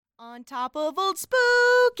On top of Old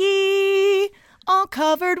Spooky, all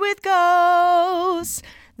covered with ghosts.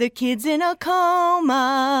 The kid's in a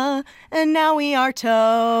coma, and now we are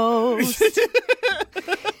toast.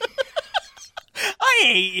 I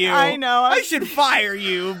hate you. I know. I should fire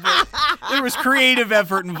you, but there was creative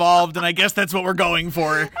effort involved, and I guess that's what we're going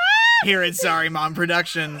for here at Sorry Mom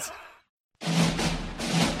Productions.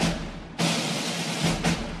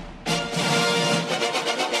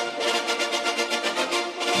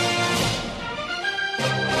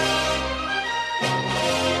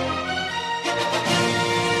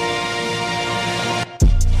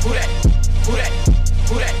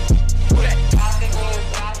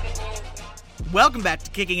 Welcome back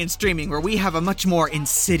to Kicking and Streaming, where we have a much more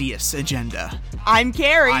insidious agenda. I'm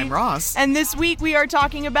Carrie. I'm Ross. And this week we are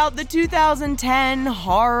talking about the 2010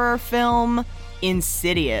 horror film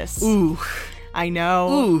Insidious. Ooh. I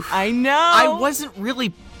know. Ooh. I know. I wasn't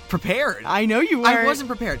really prepared. I know you weren't. I wasn't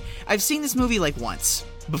prepared. I've seen this movie like once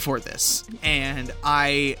before this, and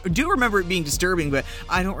I do remember it being disturbing, but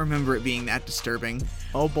I don't remember it being that disturbing.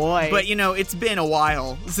 Oh boy. But, you know, it's been a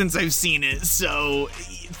while since I've seen it, so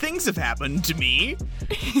things have happened to me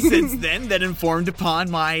since then that informed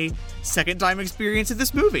upon my second-time experience of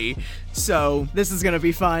this movie. So this is going to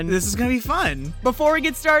be fun. This is going to be fun. Before we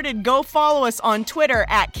get started, go follow us on Twitter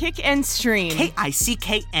at KickandStream.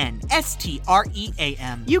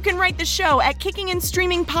 KicknStream. You can write the show at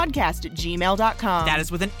kickingandstreamingpodcast@gmail.com. That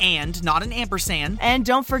is with an and, not an ampersand. And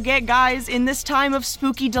don't forget, guys, in this time of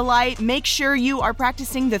spooky delight, make sure you are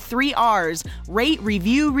practicing the 3 R's. Rate,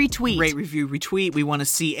 review, retweet. Rate, review, retweet. We want to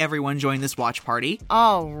see everyone join this watch party.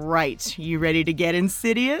 All right. You ready to get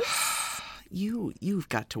insidious? You've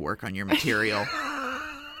got to work on your material.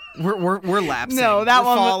 We're lapsing. No, we're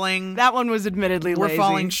falling. That one was admittedly lazy. We're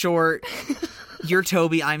falling short. You're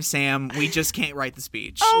Toby, I'm Sam. We just can't write the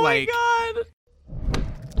speech. Oh my god.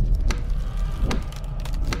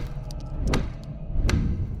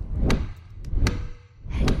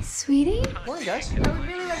 Hey, sweetie. Morning, guys.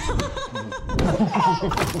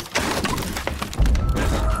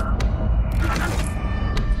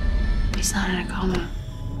 He's not in a coma.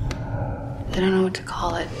 They don't know what to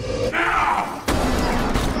call it. I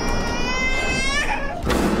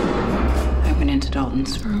went into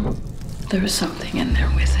Dalton's room. There was something in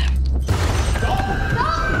there with him.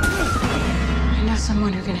 I know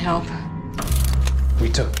someone who can help. We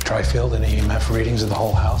took tri-field and EMF readings of the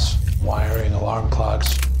whole house. Wiring, alarm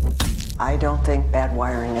clocks. I don't think bad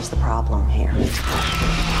wiring is the problem here.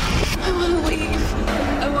 I want to leave.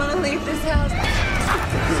 I want to leave this house.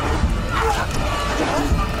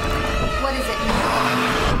 What is it?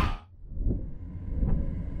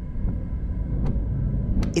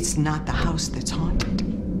 It's not the house that's haunted.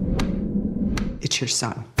 It's your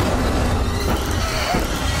son.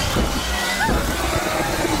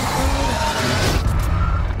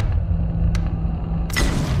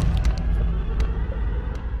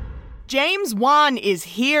 James Wan is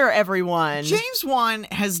here, everyone. James Wan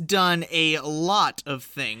has done a lot of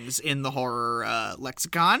things in the horror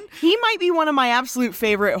lexicon. He might be one of my absolute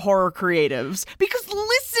favorite horror creatives, because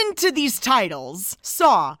listen to these titles.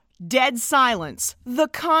 Saw, Dead Silence, The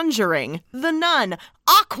Conjuring, The Nun,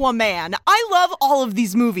 Aquaman. I love all of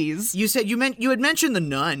these movies. You said you had mentioned The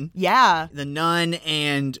Nun. Yeah. The Nun,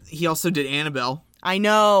 and he also did Annabelle. I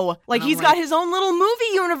know. Like, he's got his own little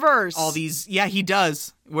movie universe. All these, yeah, he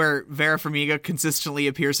does. Where Vera Farmiga consistently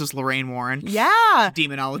appears as Lorraine Warren. Yeah.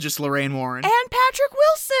 Demonologist Lorraine Warren. And Patrick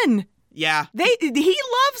Wilson. Yeah. He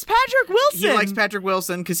loves Patrick Wilson. He likes Patrick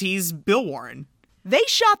Wilson because he's Bill Warren. They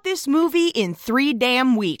shot this movie in 3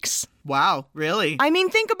 damn weeks. Wow, really? I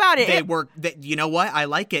mean, think about it. You know what? I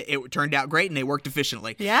like it. It turned out great and they worked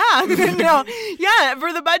efficiently. Yeah. Yeah,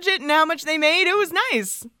 for the budget and how much they made, it was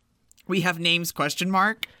nice. We have names, ?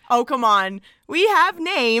 Oh, come on. We have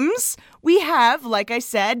names. We have, like I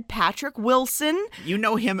said, Patrick Wilson. You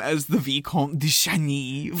know him as the Vicomte de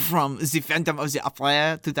Chagny from The Phantom of the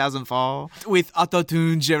Opera 2004 with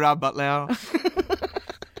Autotune Gerard Butler.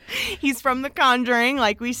 He's from The Conjuring,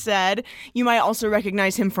 like we said. You might also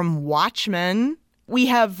recognize him from Watchmen. We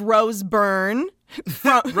have Rose Byrne.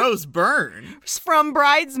 Rose Byrne? From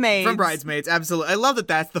Bridesmaids. From Bridesmaids, absolutely. I love that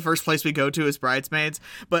that's the first place we go to is Bridesmaids,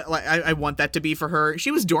 but like I want that to be for her.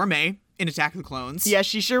 She was Dorme in Attack of the Clones. Yes,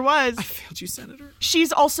 she sure was. I failed you, Senator.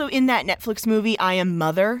 She's also in that Netflix movie, I Am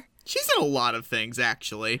Mother. She's in a lot of things,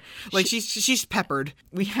 actually. Like, she's peppered.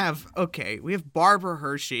 We have Barbara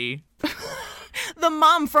Hershey. The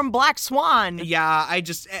mom from Black Swan. Yeah,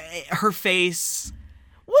 her face...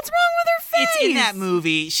 What's wrong with her face? It's in that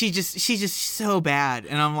movie. She's just so bad,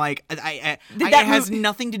 and I'm like, it has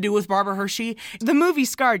nothing to do with Barbara Hershey. The movie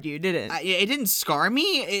scarred you, didn't it? It didn't scar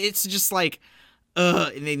me. It's just like,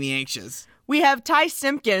 it made me anxious. We have Ty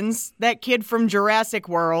Simpkins, that kid from Jurassic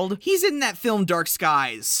World. He's in that film Dark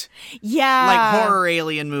Skies. Yeah. Like horror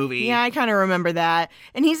alien movie. Yeah, I kind of remember that.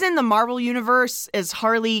 And he's in the Marvel Universe as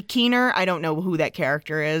Harley Keener. I don't know who that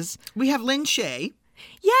character is. We have Lynn Shay.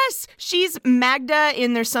 Yes, she's Magda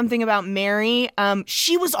in There's Something About Mary.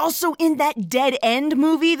 She was also in that Dead End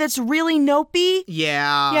movie that's really nopey.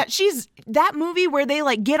 Yeah. Yeah, she's that movie where they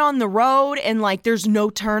like get on the road and like there's no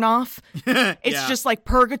turnoff. It's just like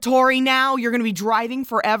purgatory now. You're going to be driving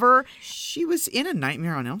forever. She was in A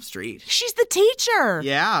Nightmare on Elm Street. She's the teacher.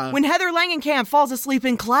 Yeah. When Heather Langenkamp falls asleep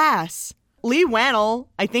in class. Lee Wannell,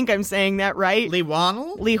 I think I'm saying that right. Lee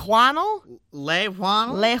Wannell? Lee Wannell? Lee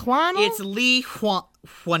Wannell? Lee Wannell? It's Lee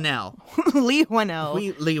Wannell. Lee Wannell.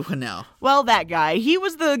 Lee Wannell. Well, that guy. He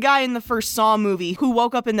was the guy in the first Saw movie who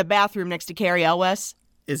woke up in the bathroom next to Carrie Elwes.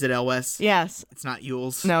 Is it Elwes? Yes. It's not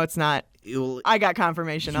Yules? No, it's not. I got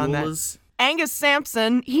confirmation on that. Angus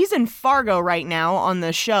Sampson, he's in Fargo right now on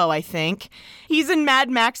the show, I think. He's in Mad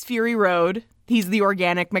Max Fury Road. He's the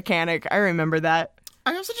organic mechanic. I remember that.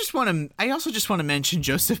 I also just want to mention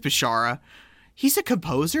Joseph Bishara. He's a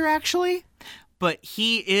composer, actually, but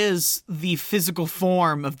he is the physical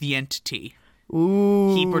form of the entity.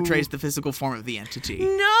 Ooh. He portrays the physical form of the entity.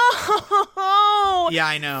 No! Yeah,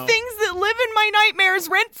 I know. Things that live in my nightmares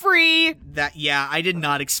rent-free. I did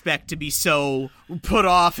not expect to be so put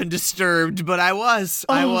off and disturbed, but I was.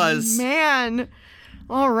 Man.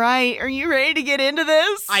 All right, are you ready to get into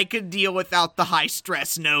this? I could deal without the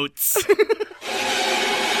high-stress notes.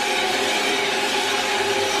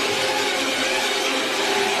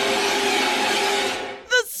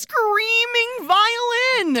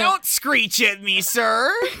 Violin! Don't screech at me,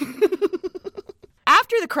 sir!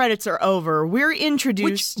 After the credits are over, we're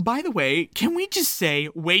introduced... Which, by the way, can we just say,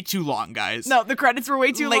 way too long, guys? No, the credits were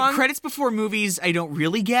way too long? Like, credits before movies, I don't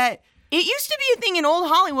really get. It used to be a thing in old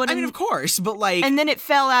Hollywood. I mean, of course, but like... And then it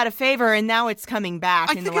fell out of favor, and now it's coming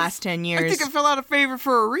back in the last 10 years. I think it fell out of favor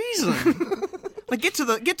for a reason. Like, get to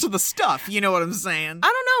the stuff, you know what I'm saying?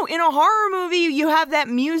 I don't know. In a horror movie, you have that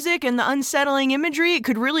music and the unsettling imagery. It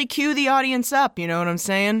could really cue the audience up, you know what I'm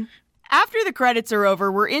saying? After the credits are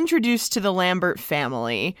over, we're introduced to the Lambert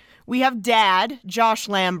family. We have Dad, Josh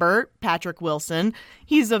Lambert, Patrick Wilson.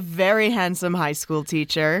 He's a very handsome high school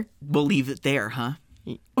teacher. We'll leave it there, huh?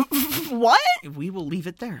 What? We will leave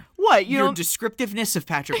it there. What? Your descriptiveness of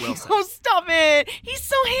Patrick Wilson. Oh, stop it. He's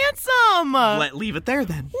so handsome. Leave it there,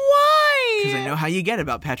 then. Why? Because I know how you get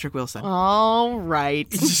about Patrick Wilson. All right.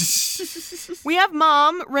 We have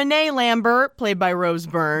Mom, Renee Lambert, played by Rose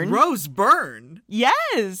Byrne. Rose Byrne?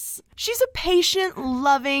 Yes. She's a patient,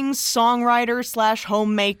 loving songwriter /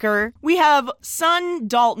 homemaker. We have son,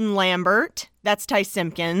 Dalton Lambert. That's Ty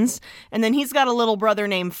Simpkins. And then he's got a little brother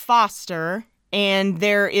named Foster. And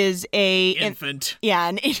there is a... Infant.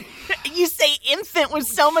 You say infant with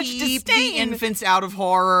so much disdain. Keep the infants out of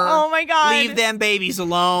horror. Oh my God. Leave them babies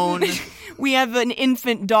alone. We have an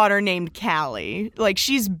infant daughter named Callie. Like,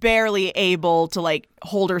 she's barely able to, like,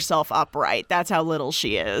 hold herself upright. That's how little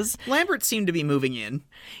she is. Lambert seemed to be moving in.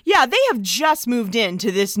 Yeah, they have just moved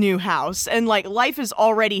into this new house, and, like, life is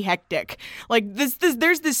already hectic. Like, there's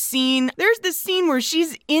this scene where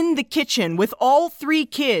she's in the kitchen with all 3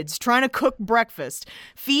 kids trying to cook breakfast,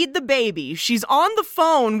 feed the baby. She's on the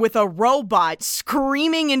phone with a robot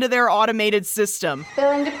screaming into their automated system.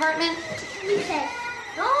 Billing department?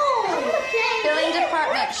 No! Billing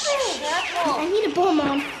department. Shh. I need a bowl,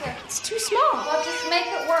 Mom. It's too small. Well, just make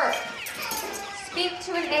it work. Speak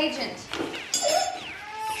to an agent.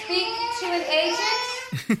 Speak to an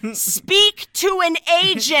agent? Speak to an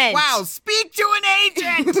agent! Wow, speak to an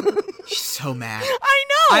agent! She's so mad. I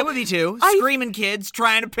know! I would be too. Screaming kids,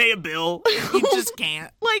 trying to pay a bill. You just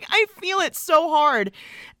can't. Like, I feel it so hard.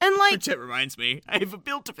 And like... Which it reminds me, I have a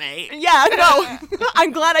bill to pay. Yeah, no.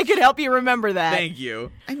 I'm glad I could help you remember that. Thank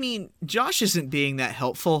you. I mean, Josh isn't being that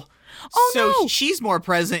helpful. Oh, so no. she's more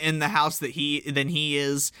present in the house than he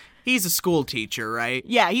is. He's a school teacher, right?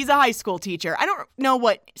 Yeah, he's a high school teacher. I don't know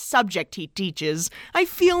what subject he teaches. I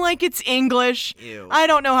feel like it's English. Ew. I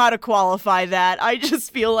don't know how to qualify that. I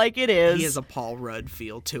just feel like it is. He has a Paul Rudd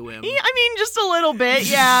feel to him. I mean, just a little bit.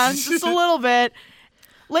 Yeah, just a little bit.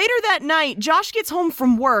 Later that night, Josh gets home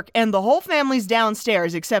from work and the whole family's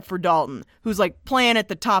downstairs except for Dalton, who's like playing at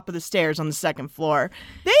the top of the stairs on the second floor.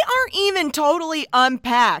 They aren't even totally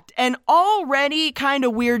unpacked and already kind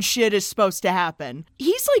of weird shit is supposed to happen.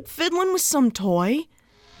 He's like fiddling with some toy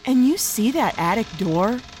and you see that attic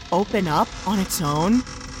door open up on its own?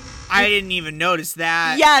 I didn't even notice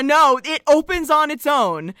that. Yeah, no, it opens on its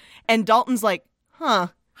own. And Dalton's like, huh.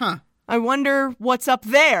 I wonder what's up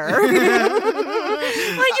there. Like,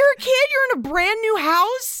 you're a kid, you're in a brand new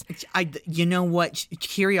house. You know what?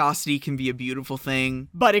 Curiosity can be a beautiful thing.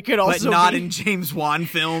 But it could also But not be... in James Wan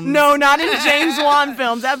films. No, not in James Wan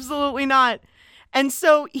films. Absolutely not. And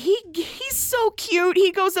so he's so cute.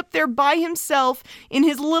 He goes up there by himself in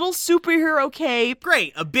his little superhero cape.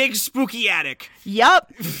 Great, a big spooky attic.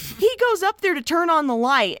 Yup. He goes up there to turn on the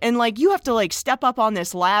light, and, like, you have to, like, step up on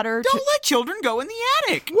this ladder. Don't let children go in the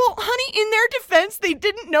attic. Well, honey, in their defense, they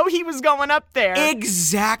didn't know he was going up there.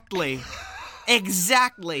 Exactly.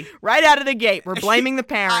 Right out of the gate, we're blaming the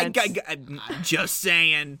parents. I'm just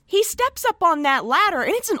saying. He steps up on that ladder,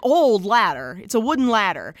 and it's an old ladder. It's a wooden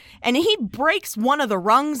ladder. And he breaks one of the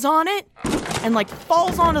rungs on it and, like,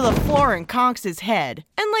 falls onto the floor and conks his head.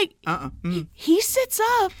 And, like, he sits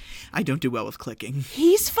up. I don't do well with clicking.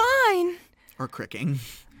 He's fine. Or cricking.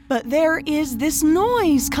 But there is this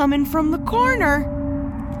noise coming from the corner.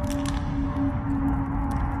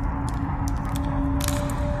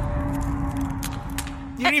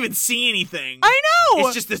 You don't even see anything. I know!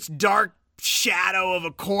 It's just this dark shadow of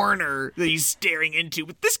a corner that he's staring into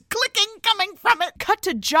with this clicking coming from it. Cut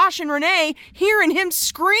to Josh and Renee hearing him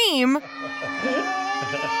scream.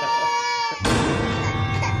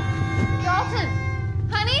 Dalton!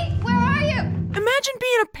 Honey, where are you? Imagine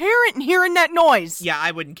being a parent and hearing that noise. Yeah,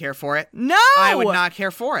 I wouldn't care for it. No! I would not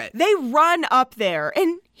care for it. They run up there,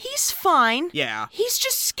 and he's fine. Yeah. He's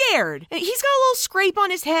just scared. He's got a little scrape on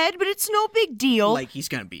his head, but it's no big deal. Like, he's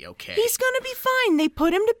gonna be okay. He's gonna be fine. They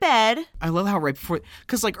put him to bed. I love how right before...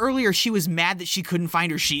 Because, like, earlier she was mad that she couldn't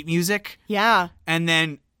find her sheet music. Yeah. And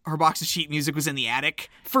then her box of sheet music was in the attic.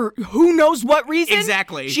 For who knows what reason?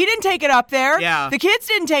 Exactly. She didn't take it up there. Yeah. The kids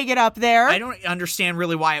didn't take it up there. I don't understand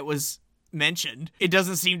really why it was mentioned. It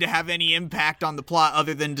doesn't seem to have any impact on the plot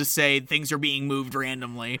other than to say things are being moved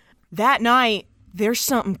randomly. That night, there's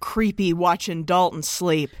something creepy watching Dalton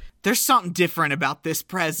sleep. There's something different about this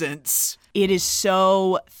presence. It is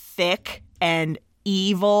so thick and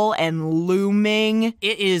evil and looming.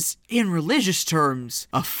 It is, in religious terms,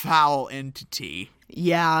 a foul entity.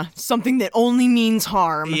 Yeah, something that only means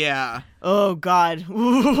harm. Yeah. Oh, God.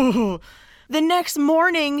 Ooh. The next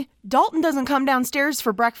morning, Dalton doesn't come downstairs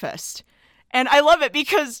for breakfast. And I love it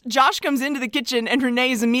because Josh comes into the kitchen and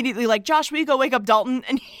Renee is immediately like, Josh, will you go wake up Dalton?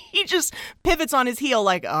 And he just pivots on his heel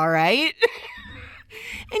like, all right.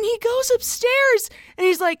 And he goes upstairs and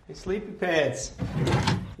he's like, Hey, sleepy pants.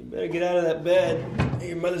 You better get out of that bed.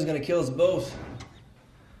 Your mother's gonna kill us both.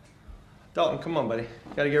 Dalton, come on, buddy.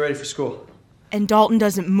 Gotta get ready for school. and Dalton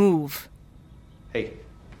doesn't move. Hey.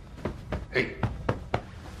 Hey.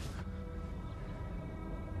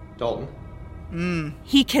 Dalton.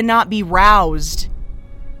 He cannot be roused.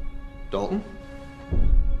 Dalton?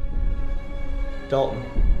 Dalton.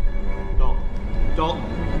 Dalton.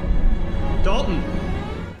 Dalton. Dalton.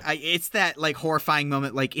 It's that, like, horrifying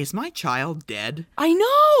moment, like, is my child dead? I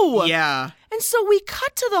know! Yeah. And so we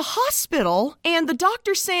cut to the hospital, and the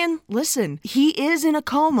doctor's saying, listen, he is in a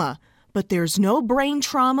coma, but there's no brain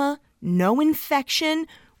trauma, no infection.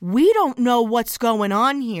 We don't know what's going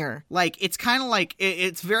on here. Like, it's kind of like,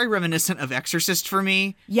 it's very reminiscent of Exorcist for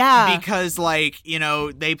me. Yeah. Because, like, you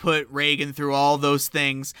know, they put Reagan through all those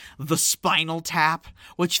things. The spinal tap,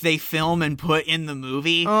 which they film and put in the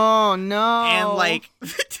movie. Oh, no. And, like,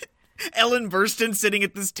 Ellen Burstyn sitting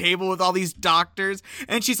at this table with all these doctors,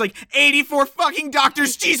 and she's like, 84 fucking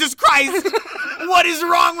doctors, Jesus Christ! What is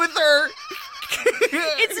wrong with her?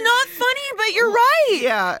 It's not funny, but you're right.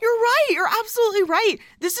 Yeah. You're right. You're absolutely right.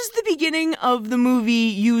 This is the beginning of the movie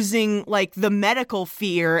using, like, the medical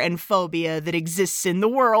fear and phobia that exists in the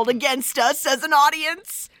world against us as an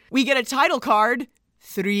audience. We get a title card,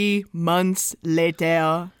 3 months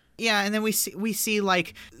later. Yeah, and then we see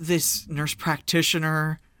like this nurse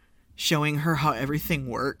practitioner showing her how everything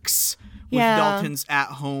works with Yeah. Dalton's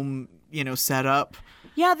at-home, setup.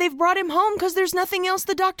 Yeah, they've brought him home because there's nothing else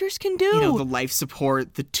the doctors can do. The life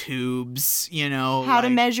support, the tubes, How to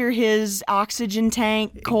measure his oxygen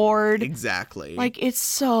tank cord. Exactly. Like, it's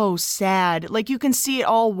so sad. Like, you can see it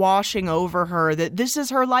all washing over her, that this is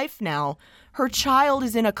her life now. Her child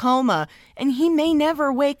is in a coma, and he may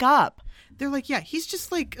never wake up. They're like, yeah, he's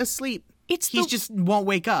just like asleep. He the- just won't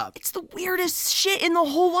wake up. It's the weirdest shit in the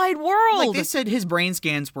whole wide world. Like, they said his brain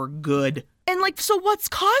scans were good. And, like, so what's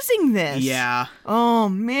causing this? Yeah. Oh,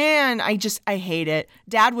 man. I hate it.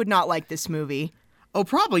 Dad would not like this movie. Oh,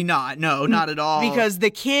 probably not. No, not at all. Because the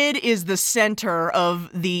kid is the center of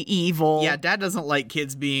the evil. Yeah, Dad doesn't like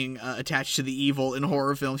kids being attached to the evil in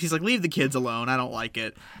horror films. He's like, leave the kids alone. I don't like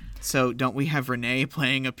it. So don't we have Renee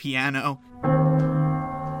playing a piano?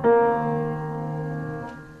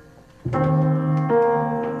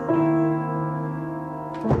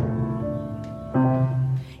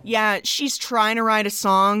 Yeah, she's trying to write a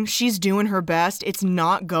song. She's doing her best. It's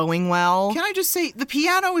not going well. Can I just say, the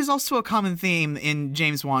piano is also a common theme in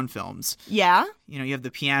James Wan films. Yeah? You know, you have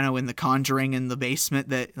the piano in The Conjuring in the basement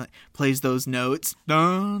that plays those notes.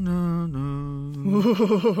 Da, da, da.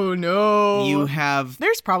 Oh, no. You have...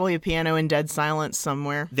 There's probably a piano in Dead Silence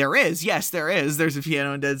somewhere. There is. Yes, there is. There's a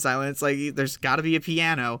piano in Dead Silence. Like, there's got to be a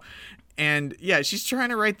piano. And yeah, she's trying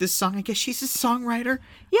to write this song. I guess she's a songwriter.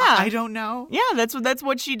 Yeah. I don't know. Yeah, that's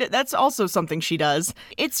what she does. That's also something she does.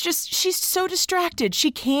 It's just, she's so distracted.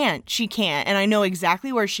 She can't. And I know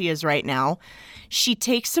exactly where she is right now. She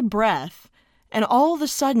takes a breath, and all of a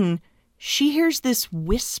sudden, she hears this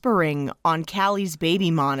whispering on Callie's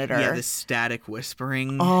baby monitor. Yeah, this static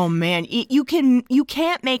whispering. Oh man, you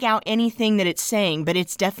can't make out anything that it's saying, but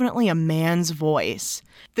it's definitely a man's voice.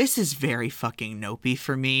 This is very fucking nopey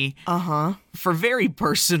for me. Uh-huh. For very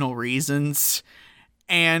personal reasons.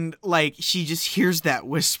 And, like, she just hears that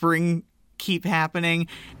whispering keep happening.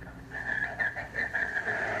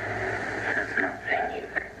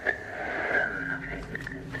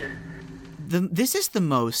 This is the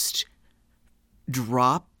most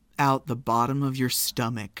drop out the bottom of your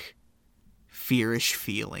stomach fearish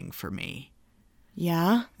feeling for me.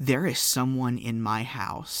 Yeah? There is someone in my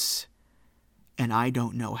house, and I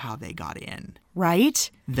don't know how they got in.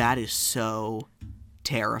 Right? That is so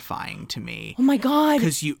terrifying to me. Oh my God.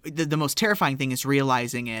 Because the most terrifying thing is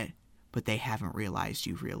realizing it, but they haven't realized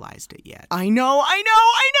you've realized it yet. I know.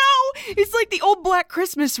 It's like the old Black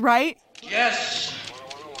Christmas, right? Yes.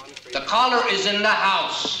 The caller is in the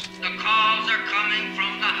house. The calls are coming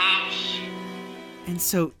from the house. And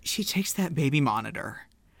so she takes that baby monitor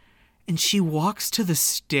and she walks to the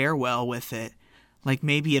stairwell with it. Like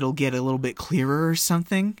maybe it'll get a little bit clearer or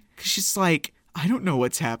something. Because she's like, I don't know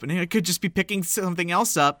what's happening. I could just be picking something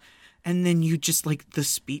else up. And then you just like the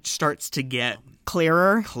speech starts to get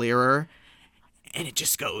clearer. And it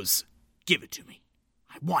just goes, give it to me.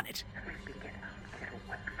 I want it.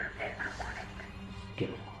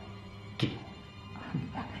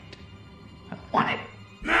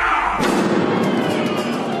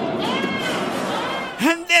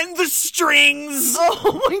 And then the strings.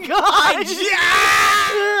 Oh my God.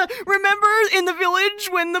 Yeah! Remember in the village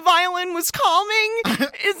when the violin was calming?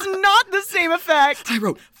 It's not the same effect. I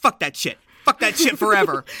wrote, fuck that shit. Fuck that shit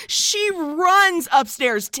forever. She runs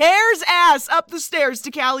upstairs, tears ass up the stairs to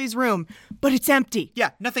Callie's room, but it's empty. Yeah,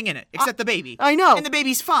 nothing in it except the baby. I know. And the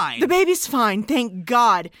baby's fine. The baby's fine, thank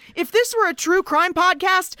God. If this were a true crime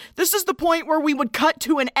podcast, this is the point where we would cut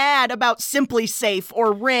to an ad about Simply Safe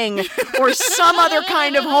or Ring or some other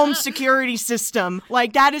kind of home security system.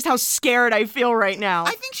 Like, that is how scared I feel right now.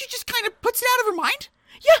 I think she just kind of puts it out of her mind.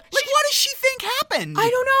 Yeah. Like, what does she think happened? I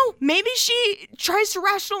don't know. Maybe she tries to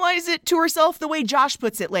rationalize it to herself the way Josh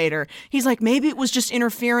puts it later. He's like, maybe it was just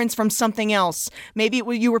interference from something else. Maybe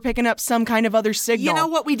you were picking up some kind of other signal. You know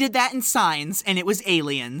what? We did that in Signs, and it was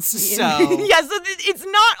aliens, so... Yeah, so it's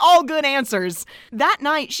not all good answers. That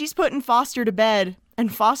night, she's putting Foster to bed,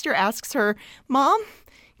 and Foster asks her, Mom,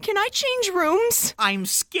 can I change rooms? I'm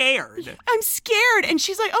scared. I'm scared. And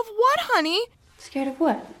she's like, of what, honey? Scared of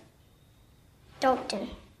what? Dalton,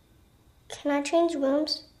 can I change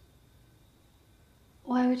rooms?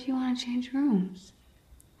 Why would you want to change rooms?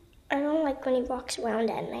 I don't like when he walks around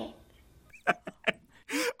at night.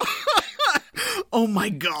 Oh my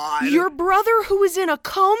God. Your brother who is in a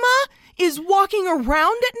coma is walking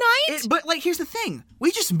around at night? But, like, here's the thing.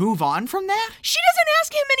 We just move on from that. She doesn't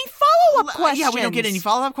ask him any follow-up questions. Yeah, we don't get any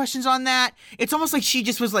follow-up questions on that. It's almost like she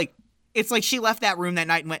just was like, it's like she left that room that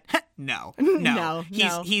night and went, no.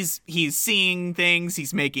 He's seeing things.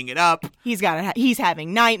 He's making it up. He's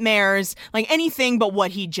having nightmares, like anything but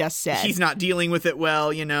what he just said. He's not dealing with it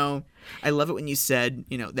well, you know. I love it when you said,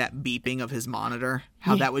 you know, that beeping of his monitor,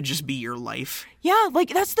 how that would just be your life. Yeah, like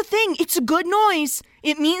that's the thing. It's a good noise.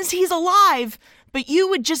 It means he's alive, but you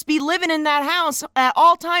would just be living in that house at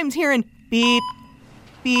all times hearing beep,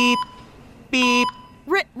 beep, beep.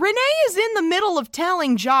 Renee is in the middle of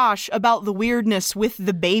telling Josh about the weirdness with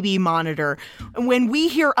the baby monitor when we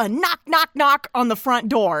hear a knock, knock, knock on the front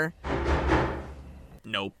door.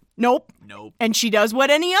 Nope. And she does what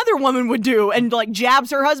any other woman would do and, like,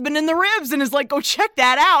 jabs her husband in the ribs and is like, go check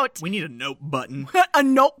that out. We need a nope button. A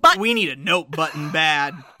nope button? We need a nope button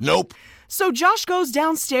bad. Nope. So Josh goes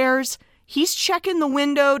downstairs. he's checking the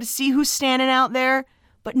window to see who's standing out there,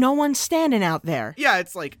 but no one's standing out there. Yeah,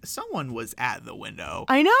 it's like someone was at the window.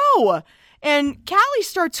 I know. And Callie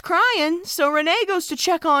starts crying, so Renee goes to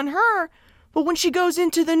check on her. But when she goes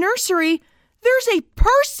into the nursery, there's a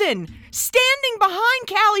person standing behind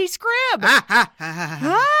Callie's crib. Ah!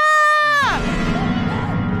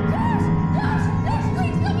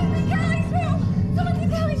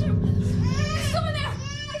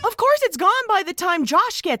 Of course, it's gone by the time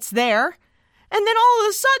Josh gets there. And then all of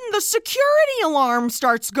a sudden, the security alarm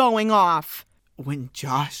starts going off. When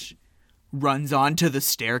Josh runs onto the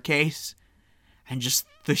staircase and just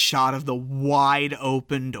the shot of the wide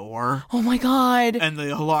open door. Oh my God. And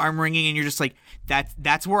the alarm ringing, and you're just like,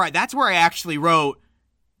 that's where I actually wrote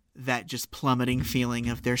that just plummeting feeling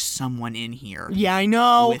of there's someone in here. Yeah, I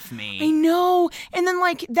know. With me. I know. And then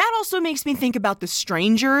that also makes me think about The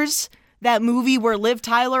Strangers. That movie where Liv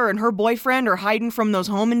Tyler and her boyfriend are hiding from those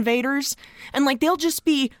home invaders. And they'll just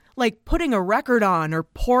be putting a record on or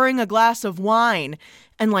pouring a glass of wine.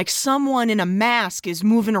 And someone in a mask is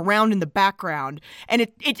moving around in the background. And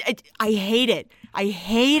I hate it. I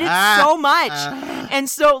hate it so much. And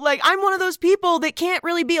so I'm one of those people that can't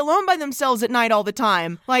really be alone by themselves at night all the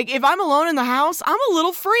time. If I'm alone in the house, I'm a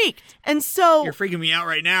little freaked. And so you're freaking me out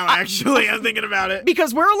right now, actually. I'm thinking about it.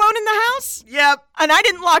 Because we're alone in the house? Yep. And I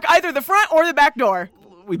didn't lock either the front or the back door.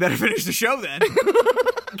 We better finish the show then.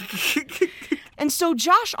 And so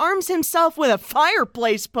Josh arms himself with a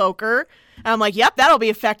fireplace poker. And I'm like, yep, that'll be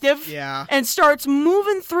effective. Yeah. And starts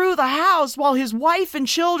moving through the house while his wife and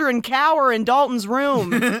children cower in Dalton's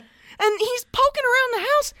room. And he's poking around the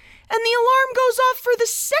house, and the alarm goes off for the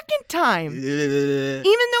second time. Even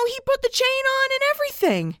though he put the chain on and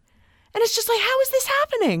everything. And it's just how is this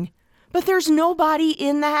happening? But there's nobody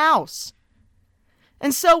in the house.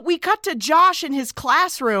 And so we cut to Josh in his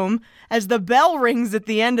classroom as the bell rings at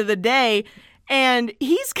the end of the day, and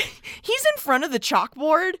he's in front of the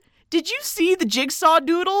chalkboard. Did you see the Jigsaw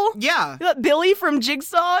doodle? Yeah. Billy from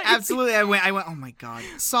Jigsaw? Absolutely. I went, oh my God.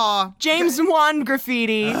 Saw. James Wan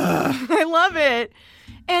graffiti. I love it.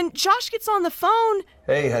 And Josh gets on the phone.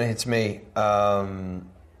 Hey, honey, it's me.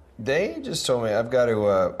 They just told me I'm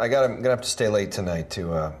gonna have to stay late tonight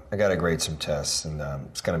to, I gotta grade some tests, and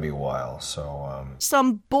it's gonna be a while, so,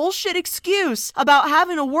 Some bullshit excuse about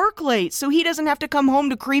having to work late so he doesn't have to come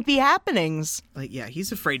home to creepy happenings. Yeah,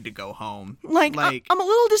 he's afraid to go home. I'm a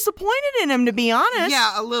little disappointed in him, to be honest.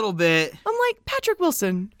 Yeah, a little bit. I'm like, Patrick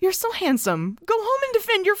Wilson, you're so handsome. Go home and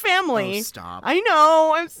defend your family. Oh, stop. I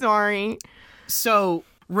know, I'm sorry. So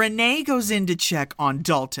Renee goes in to check on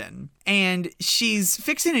Dalton, and she's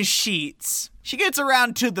fixing his sheets. She gets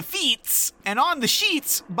around to the feets, and on the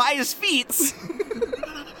sheets, by his feets,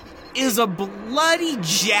 is a bloody,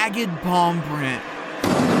 jagged palm print.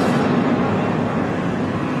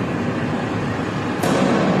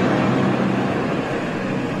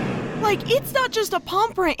 It's not just a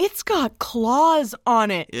palm print, it's got claws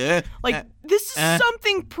on it. Yeah. This is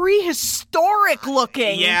something prehistoric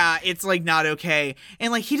looking. Yeah, it's not okay.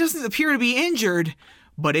 And he doesn't appear to be injured,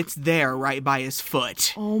 but it's there right by his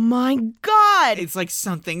foot. Oh my God. It's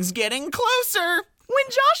something's getting closer. When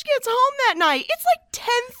Josh gets home that night, it's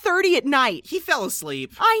 10:30 at night. He fell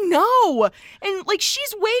asleep. I know. And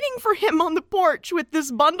she's waiting for him on the porch with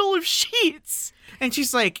this bundle of sheets. And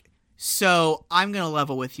she's like, so I'm going to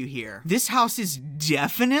level with you here. This house is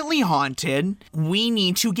definitely haunted. We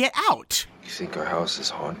need to get out. You think our house is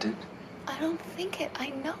haunted? I don't think it. I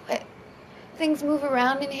know it. Things move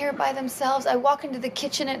around in here by themselves. I walk into the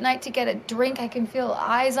kitchen at night to get a drink. I can feel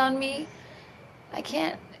eyes on me. I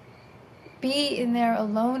can't be in there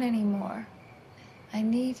alone anymore. I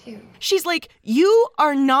need you. She's like, you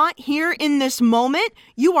are not here in this moment.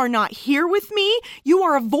 You are not here with me. You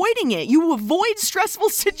are avoiding it. You avoid stressful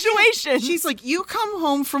situations. She's like, you come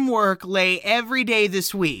home from work late every day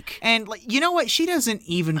this week. And you know what? She doesn't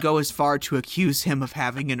even go as far to accuse him of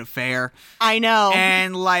having an affair. I know.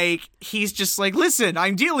 And he's just like, listen,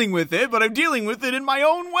 I'm dealing with it, but I'm dealing with it in my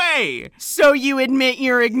own way. So you admit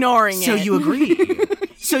you're ignoring it. So you agree.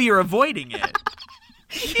 So you're avoiding it.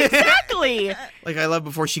 Exactly. I love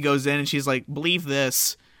before she goes in and she's like, believe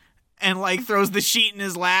this, and throws the sheet in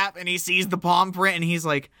his lap, and he sees the palm print and he's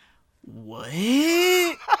like, what?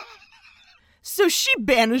 So she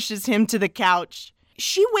banishes him to the couch.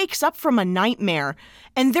 She wakes up from a nightmare,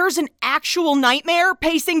 and there's an actual nightmare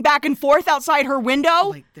pacing back and forth outside her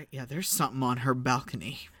window. There's something on her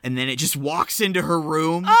balcony. And then it just walks into her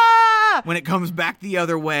room. Ah! When it comes back the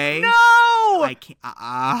other way. No! I can't.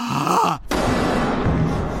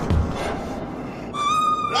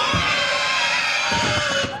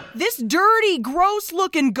 this dirty,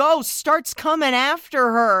 gross-looking ghost starts coming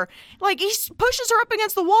after her. Like, he pushes her up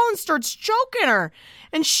against the wall and starts choking her.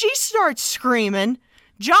 And she starts screaming.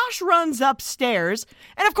 Josh runs upstairs,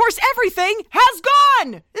 and of course everything has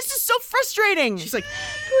gone! This is so frustrating! She's like,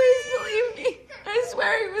 Please believe me. I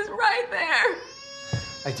swear he was right there.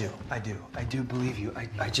 I do believe you.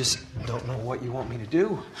 I just don't know what you want me to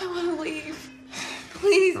do. I want to leave.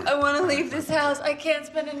 Please, I want to leave this house. I can't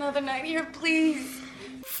spend another night here, please.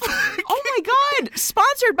 Oh my god!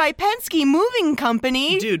 Sponsored by Penske Moving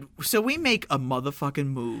Company. dude, so we make a motherfucking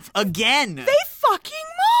move. Again! They fucking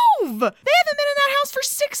move! They haven't been in that house for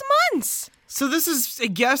 6 months. So this is, I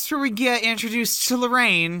guess, where we get introduced to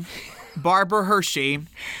Lorraine, Barbara Hershey.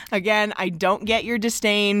 Again, I don't get your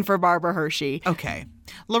disdain for Barbara Hershey. Okay.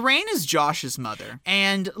 Lorraine is Josh's mother,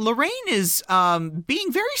 and Lorraine is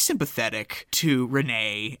being very sympathetic to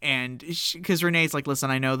Renee, and because Renee's like,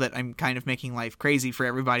 listen, I know that I'm kind of making life crazy for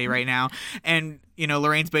everybody right now, and, you know,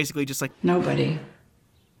 Lorraine's basically just like, nobody,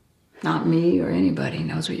 not me or anybody,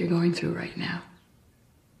 knows what you're going through right now.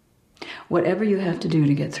 Whatever you have to do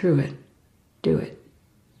to get through it, do it.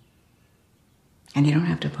 And you don't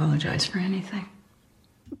have to apologize for anything.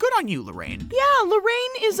 good on you, Lorraine. Yeah,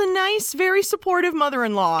 Lorraine is a nice, very supportive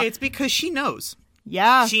mother-in-law. It's because she knows.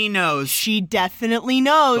 Yeah. She knows. She definitely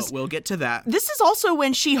knows. But we'll get to that. This is also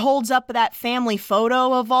when she holds up that family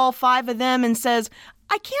photo of all 5 of them and says,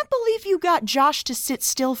 I can't believe you got Josh to sit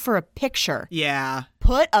still for a picture. Yeah.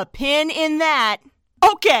 Put a pin in that.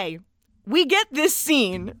 Okay, we get this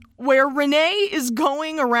scene where Renee is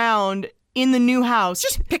going around in the new house.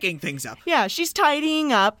 Just picking things up. Yeah, she's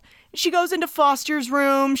tidying up. She goes into Foster's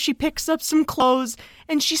room, she picks up some clothes,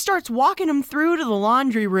 and she starts walking him through to the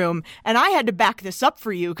laundry room. And I had to back this up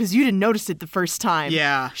for you because you didn't notice it the first time.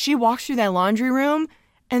 Yeah. She walks through that laundry room,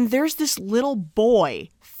 and there's this little boy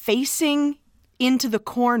facing into the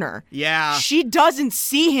corner. Yeah. She doesn't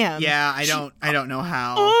see him. Yeah, I don't know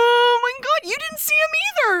how. Oh my god, you didn't see him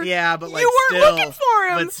either. Yeah, but like you weren't still, looking for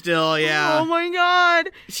him. But still, yeah. Oh my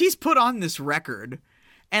god. She's put on this record.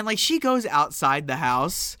 And, like, she goes outside the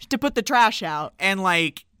house to put the trash out. And,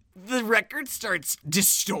 like, the record starts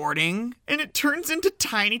distorting. And it turns into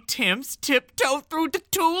Tiny Tim's Tiptoe Through the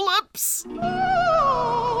Tulips.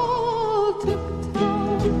 Oh,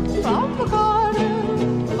 tiptoe from the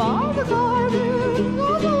garden, along the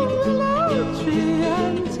willow tree,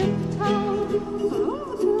 and tiptoe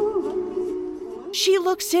through the... She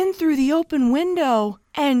looks in through the open window.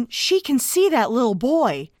 And she can see that little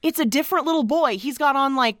boy. It's a different little boy. He's got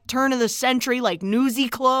on, like, turn of the century, like, newsy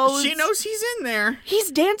clothes. She knows he's in there.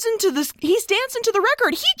 He's dancing to the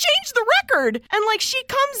record. He changed the record. And, like, she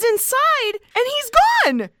comes inside, and he's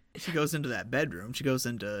gone. She goes into that bedroom. She's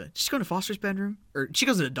going to Foster's bedroom? Or she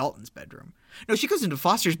goes into Dalton's bedroom. No, she goes into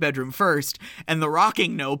Foster's bedroom first, and the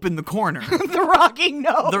rocking nope in the corner. The rocking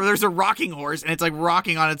nope. There's a rocking horse, and it's, like,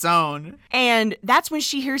 rocking on its own. And that's when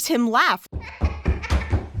she hears him laugh.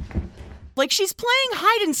 Like, she's playing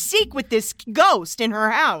hide and seek with this ghost in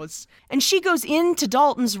her house. And she goes into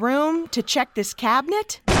Dalton's room to check this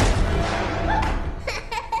cabinet.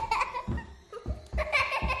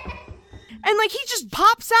 And, like, he just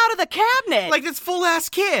pops out of the cabinet. Like this full-ass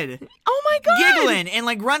kid. Oh, my God. Giggling and,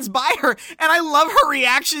 like, runs by her. And I love her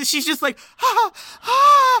reaction. She's just like, ha,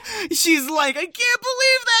 ha. She's like, I can't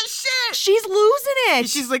believe that shit. She's losing it. And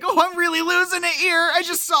she's like, oh, I'm really losing it here. I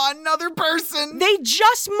just saw another person. They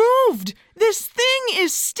just moved. This thing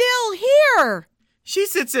is still here. She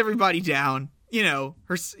sits everybody down.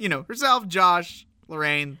 Herself, Josh,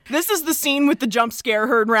 Lorraine. This is the scene with the jump scare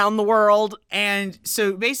heard around the world. And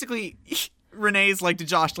so basically, Renee's like to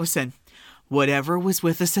Josh, listen, whatever was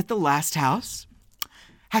with us at the last house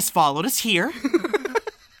has followed us here.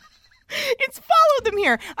 It's followed them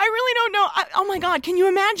here. I really don't know. Oh my God, can you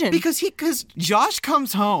imagine? Because Josh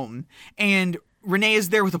comes home and Renee is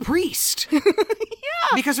there with a priest. Yeah.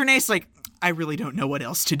 Because Renee's like, I really don't know what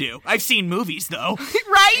else to do. I've seen movies, though.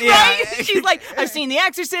 Right? She's like, I've seen The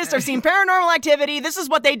Exorcist, I've seen Paranormal Activity. This is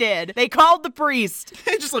what they did. They called the priest.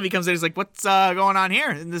 Just Libby comes in, he's like, what's going on here?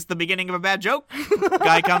 Isn't this the beginning of a bad joke?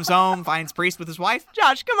 Guy comes home, finds priest with his wife.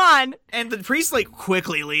 Josh, come on. And the priest, like,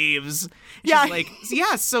 quickly leaves. Yeah. She's like,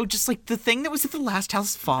 yeah, so just, like, the thing that was at the last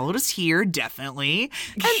house followed us here, definitely.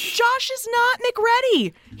 And Josh is not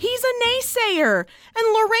McReady. He's a naysayer. And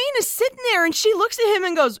Lorraine is sitting there, and she looks at him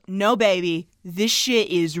and goes, no, baby. This shit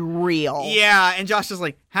is real. Yeah, and Josh is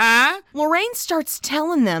like, huh? Lorraine starts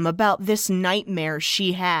telling them about this nightmare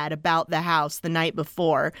she had about the house the night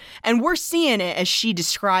before, and we're seeing it as she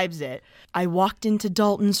describes it. I walked into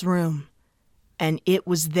Dalton's room, and it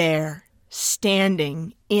was there,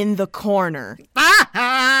 standing in the corner.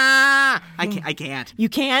 I can't. You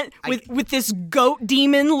can't? With this goat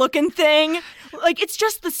demon looking thing? Like, it's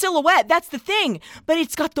just the silhouette. That's the thing. But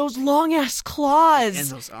it's got those long-ass claws. And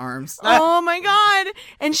those arms. Oh, my God.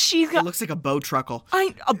 And she's got... It looks like a bowtruckle.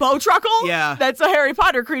 A bowtruckle? Yeah. That's a Harry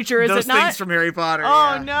Potter creature, is those it not? Those things from Harry Potter,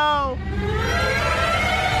 Oh, yeah. no.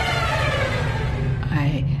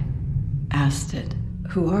 I asked it,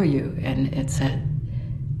 "Who are you?" And it said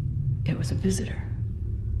it was a visitor.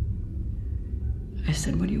 I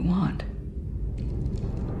said, "What do you want?"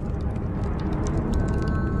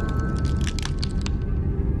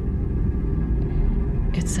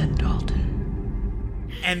 It said Dalton.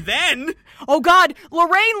 And then... Oh, God,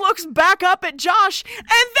 Lorraine looks back up at Josh, and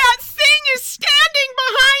that thing is standing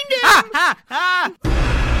behind him! Ha, ha,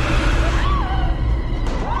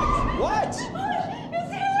 What?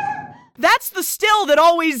 That's the still that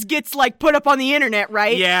always gets, like, put up on the internet,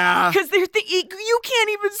 right? Yeah. Because you can't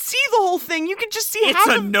even see the whole thing. You can just see It's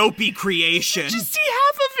half a of... Nopey creation. You just see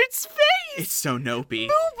half of its face. It's so Nopey.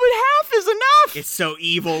 No, but half is enough. It's so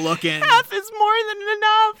evil looking. Half is more than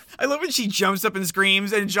enough. I love when she jumps up and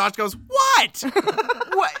screams and Josh goes, "What?"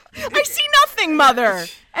 What? I see nothing, Mother.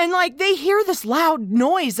 And, like, they hear this loud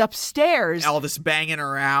noise upstairs. All this banging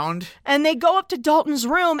around. And they go up to Dalton's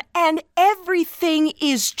room, and everything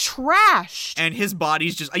is trashed. And his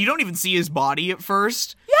body's just... You don't even see his body at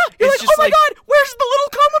first. Yeah, you're It's like, just oh my God, where's the little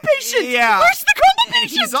coma patient? Yeah. Where's the coma And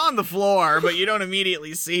patient? he's on the floor, but you don't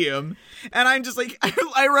immediately see him. And I'm just like...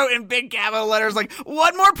 I wrote in big capital letters, like,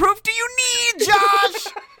 "What more proof do you need,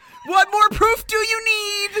 Josh? What more proof do you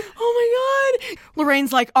need?" Oh my God.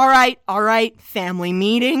 Lorraine's like, all right, family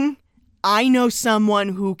meeting. I know someone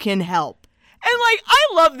who can help. And, like,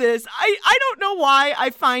 I love this. I don't know why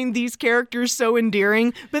I find these characters so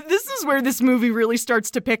endearing, but this is where this movie really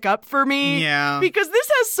starts to pick up for me. Yeah. Because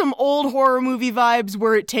this has some old horror movie vibes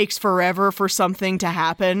where it takes forever for something to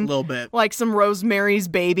happen. A little bit. Like some Rosemary's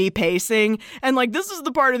Baby pacing. And, like, this is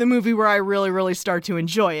the part of the movie where I really, really start to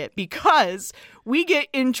enjoy it because we get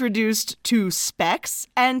introduced to Specs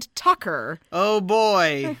and Tucker. Oh,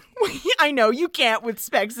 boy. I know, you can't with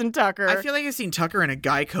Specs and Tucker. I feel like I've seen Tucker in a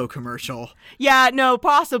Geico commercial. Yeah, no,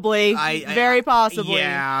 possibly. Very possibly.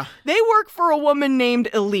 Yeah. They work for a woman named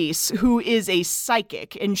Elise, who is a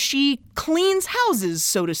psychic, and she cleans houses,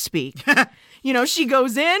 so to speak. You know, she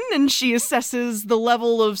goes in and she assesses the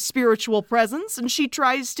level of spiritual presence, and she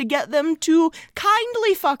tries to get them to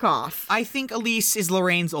kindly fuck off. I think Elise is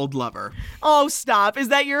Lorraine's old lover. Oh, stop. Is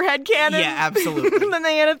that your headcanon? Yeah, absolutely. Then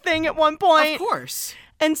they had a thing at one point. Of course.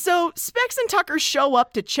 And so Specs and Tucker show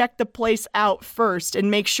up to check the place out first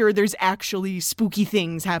and make sure there's actually spooky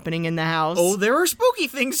things happening in the house. Oh, there are spooky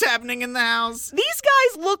things happening in the house. These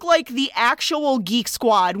guys look like the actual Geek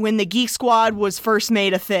Squad when the Geek Squad was first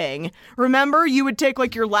made a thing. Remember, you would take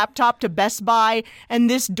like your laptop to Best Buy and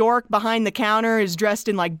this dork behind the counter is dressed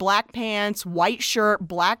in like black pants, white shirt,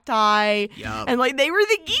 black tie. Yup. And like they were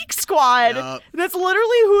the Geek Squad. Yup. That's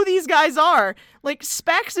literally who these guys are. Like,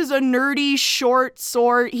 Specs is a nerdy, short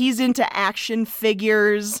sort. He's into action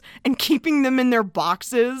figures and keeping them in their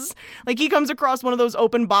boxes. Like, he comes across one of those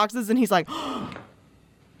open boxes and he's like,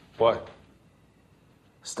 What?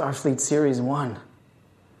 Starfleet Series 1.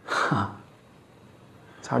 Huh.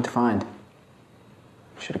 It's hard to find.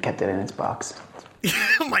 Should have kept it in its box.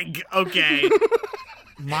 Oh my god. Okay.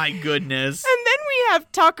 My goodness. And then we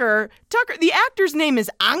have Tucker. Tucker, the actor's name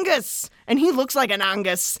is Angus, and he looks like an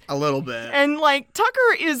Angus. A little bit. And, like,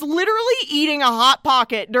 Tucker is literally eating a Hot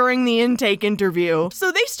Pocket during the intake interview.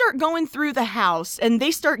 So they start going through the house, and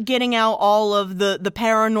they start getting out all of the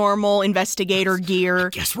paranormal investigator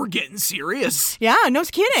gear. Guess we're getting serious. Yeah, no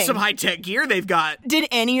kidding. Some high-tech gear they've got. Did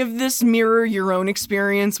any of this mirror your own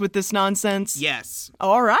experience with this nonsense? Yes.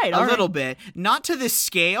 All right. A little bit. Not to this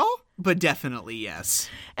scale, but definitely yes.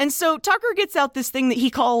 And so Tucker gets out this thing that he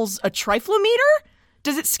calls a triflometer.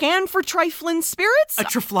 Does it scan for trifling spirits? A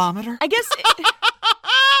triflometer? I guess...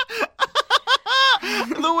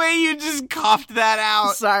 The way you just coughed that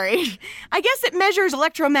out. Sorry. I guess it measures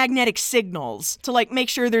electromagnetic signals to, like, make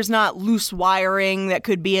sure there's not loose wiring that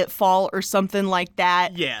could be at fault or something like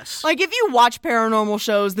that. Yes. Like, if you watch paranormal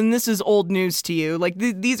shows, then this is old news to you. Like,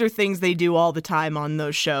 these are things they do all the time on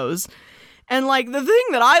those shows. And, like, the thing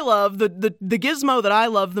that I love, the gizmo that I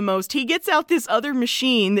love the most, he gets out this other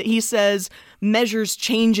machine that he says measures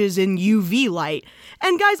changes in UV light.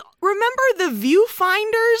 And, guys, remember the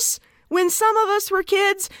viewfinders when some of us were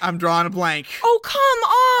kids? I'm drawing a blank. Oh, come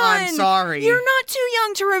on! I'm sorry. You're not too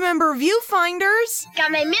young to remember viewfinders.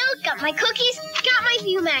 Got my milk, got my cookies, got my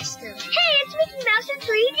Viewmaster. Hey, it's Mickey Mouse in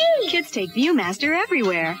 3D. Kids take Viewmaster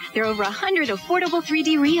everywhere. There are over 100 affordable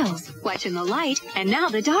 3D reels. Watch in the light and now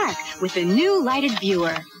the dark with the new lighted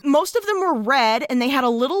viewer. most of them were red, and they had a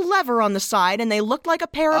little lever on the side, and they looked like a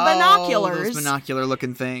pair of binoculars. Those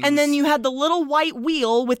binocular-looking things. And then you had the little white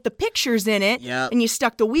wheel with the pictures in it, and you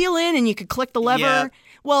stuck the wheel in, and you could click the lever. Yep.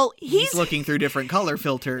 Well, he's looking through different color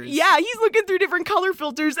filters. Yeah, he's looking through different color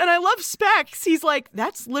filters, and I love Specs. He's like,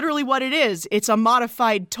 that's literally what it is. It's a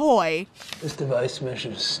modified toy. This device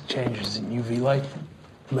measures changes in UV light.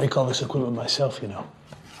 I make all this equipment myself, you know.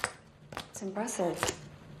 It's impressive.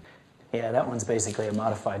 Yeah, that one's basically a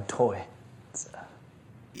modified toy.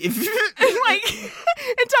 And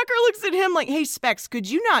Tucker looks at him like, hey, Specs, could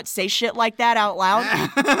you not say shit like that out loud?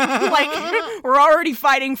 Like, we're already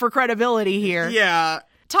fighting for credibility here. Yeah.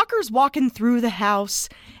 Tucker's walking through the house,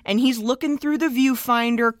 and he's looking through the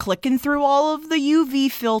viewfinder, clicking through all of the UV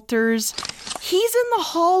filters. He's in the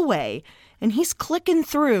hallway, and he's clicking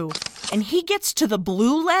through, and he gets to the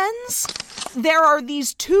blue lens. There are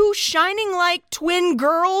these two shining like twin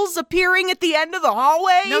girls appearing at the end of the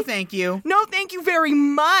hallway. No, thank you. No, thank you very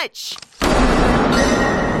much.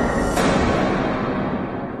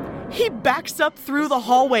 He backs up through the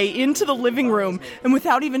hallway into the living room, and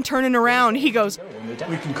without even turning around, he goes,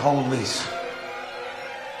 We can call Elise.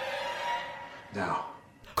 Now.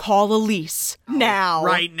 Call Elise. Now.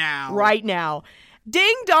 Right now. Right now.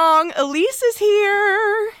 Ding dong, Elise is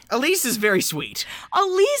here. Elise is very sweet.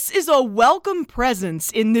 Elise is a welcome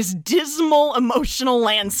presence in this dismal, emotional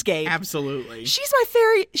landscape. Absolutely. She's my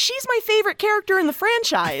favorite character in the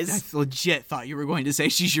franchise. I legit thought you were going to say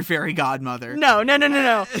she's your fairy godmother. No. She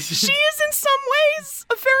is in some ways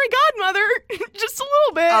a fairy godmother. Just a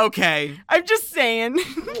little bit. Okay. I'm just saying.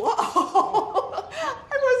 Whoa.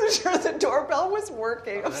 I wasn't sure the doorbell was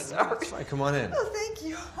working. I'm sorry. That's fine. Come on in. Oh, thank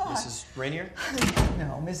you. Mrs. Rainier?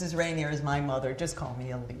 No, Mrs. Rainier is my mother. Just call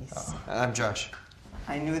me Elise. I'm Josh.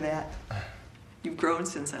 I knew that. You've grown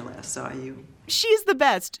since I last saw you. She's the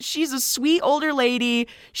best. She's a sweet older lady.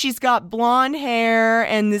 She's got blonde hair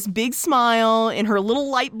and this big smile in her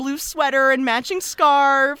little light blue sweater and matching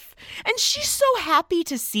scarf. And she's so happy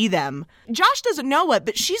to see them. Josh doesn't know it,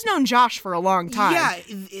 but she's known Josh for a long time. Yeah,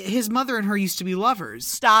 his mother and her used to be lovers.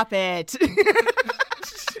 Stop it.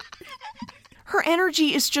 Her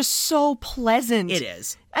energy is just so pleasant. It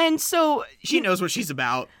is. And so... She knows what she's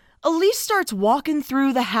about. Elise starts walking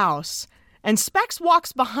through the house, and Specs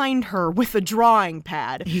walks behind her with a drawing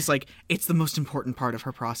pad. He's like, it's the most important part of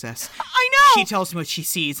her process. I know! She tells me what she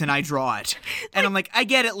sees, and I draw it. And I'm like, I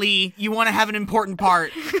get it, Lee. You want to have an important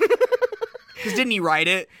part. Because didn't he write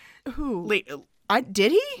it? Who? Lee,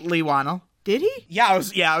 did he? Lee Wannell. Did he? Yeah, it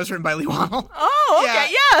was written by Lee Wannell. Oh, okay,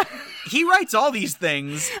 yeah. He writes all these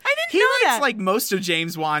things. I didn't know that. He writes, like, most of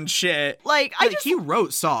James Wan's shit. He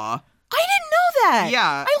wrote Saw. I didn't know that.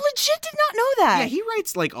 Yeah. I legit did not know that. Yeah, he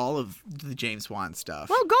writes, like, all of the James Wan stuff.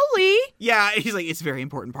 Well, go Lee. Yeah, he's like, it's a very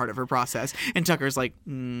important part of her process. And Tucker's like,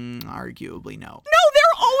 arguably no. No,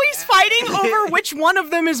 they're always fighting over which one of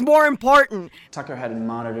them is more important. Tucker hadn't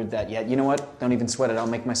monitored that yet. You know what? Don't even sweat it. I'll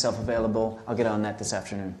make myself available. I'll get on that this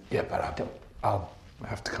afternoon. Yeah, but I'll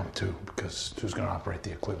have to come too, because who's going to operate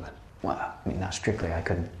the equipment? Well, I mean, now strictly, I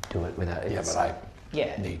couldn't do it without it. Yeah, but I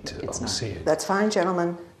need to oversee it. That's fine,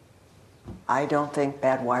 gentlemen. I don't think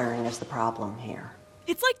bad wiring is the problem here.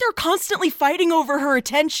 It's like they're constantly fighting over her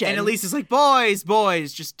attention. And Elise is like, boys,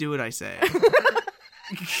 just do what I say.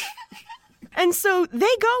 And so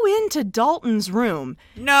they go into Dalton's room.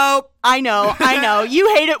 Nope. I know.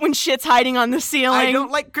 You hate it when shit's hiding on the ceiling. I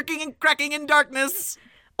don't like cracking and cracking in darkness.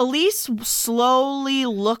 Elise slowly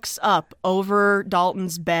looks up over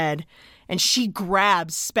Dalton's bed, and she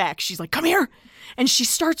grabs Specs. She's like, come here. And she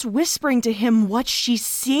starts whispering to him what she's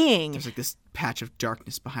seeing. There's like this patch of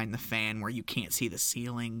darkness behind the fan where you can't see the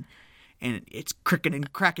ceiling. And it's cricking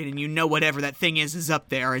and cracking, and you know whatever that thing is up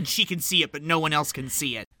there, and she can see it, but no one else can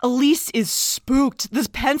see it. Elise is spooked. This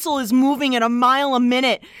pencil is moving at a mile a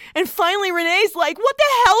minute. And finally Renee's like, what the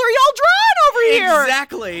hell are y'all drawing over here?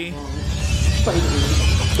 Exactly.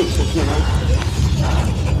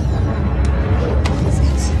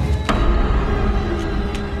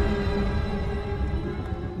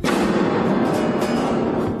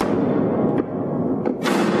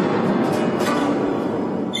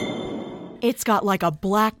 It's got like a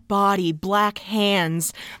black body, black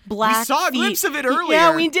hands, black We saw a feet. glimpse of it earlier.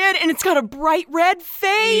 Yeah, we did. And it's got a bright red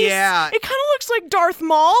face. Yeah. It kind of looks like Darth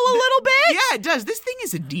Maul a little bit. Yeah, it does. This thing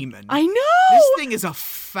is a demon. I know. This thing is a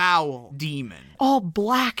foul demon. All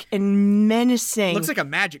black and menacing. Looks like a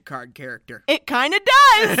magic card character. It kind of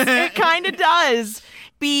does. It kind of does.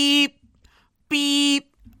 Beep,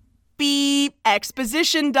 beep. Beep.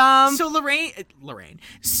 Exposition dump. So Lorraine.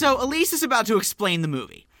 So Elise is about to explain the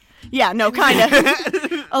movie. Yeah, no, kind of.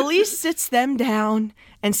 Elise sits them down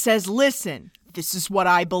and says, listen, this is what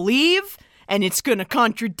I believe, and it's gonna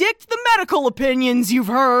contradict the medical opinions you've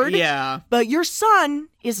heard. Yeah. But your son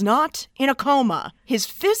is not in a coma. His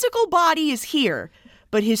physical body is here,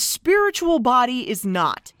 but his spiritual body is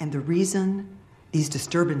not. And the reason these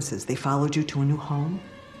disturbances, they followed you to a new home,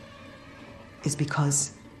 is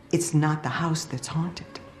because it's not the house that's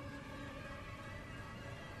haunted.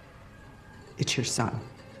 It's your son.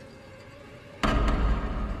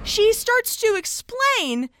 She starts to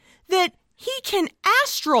explain that he can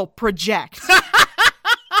astral project. And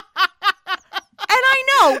I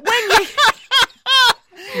know, when you...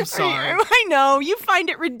 I'm sorry. I know, you find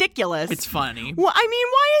it ridiculous. It's funny. Well, I mean,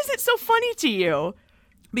 why is it so funny to you?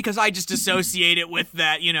 Because I just associate it with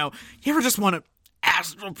that, you ever just want to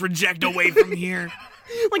astral project away from here?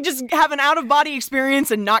 Like, just have an out-of-body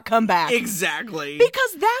experience and not come back. Exactly.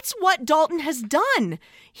 Because that's what Dalton has done.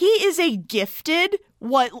 He is a gifted,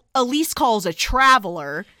 what Elise calls a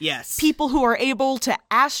traveler. Yes. People who are able to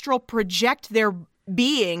astral project their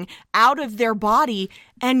being out of their body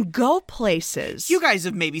and go places. You guys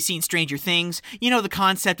have maybe seen Stranger Things. The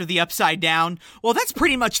concept of the Upside Down? Well, that's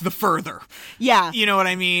pretty much the Further. Yeah. You know what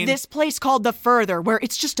I mean? This place called the Further, where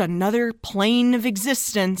it's just another plane of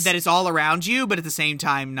existence. That is all around you, but at the same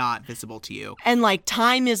time not visible to you. And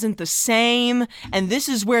time isn't the same, and this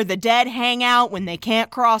is where the dead hang out when they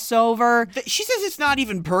can't cross over. She says it's not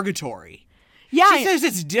even purgatory. Yeah. She says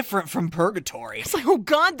it's different from purgatory. It's like, oh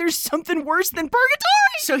God, there's something worse than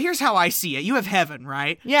purgatory. So here's how I see it. You have heaven,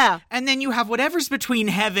 right? Yeah. And then you have whatever's between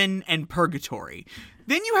heaven and purgatory.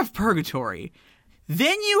 Then you have purgatory.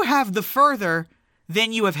 Then you have the Further.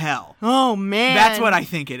 Then you have hell. Oh, man. That's what I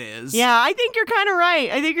think it is. Yeah, I think you're kind of right.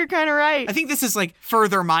 I think this is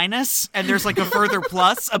further minus, and there's a further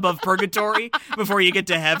plus above purgatory before you get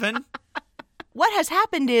to heaven. What has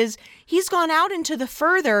happened is he's gone out into the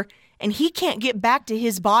Further, and he can't get back to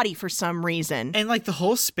his body for some reason. And the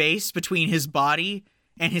whole space between his body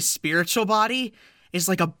and his spiritual body is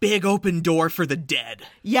a big open door for the dead.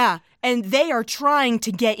 Yeah, and they are trying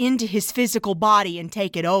to get into his physical body and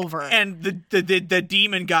take it over. And the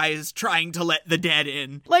demon guy is trying to let the dead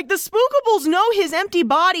in. The Spookables know his empty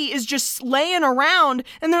body is just laying around,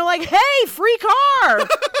 and they're like, hey, free car!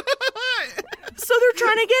 So they're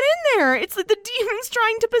trying to get in there. It's the demon's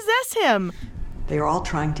trying to possess him. They are all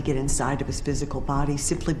trying to get inside of his physical body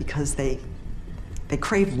simply because they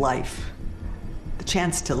crave life, the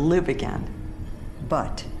chance to live again.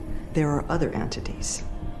 But there are other entities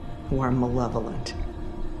who are malevolent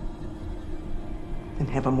and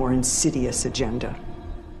have a more insidious agenda.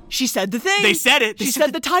 She said the thing. They said it. She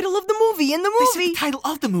said the title of the movie in the movie. They said the title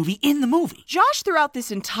of the movie in the movie. Josh, throughout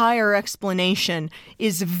this entire explanation,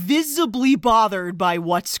 is visibly bothered by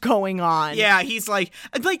what's going on. Yeah, he's a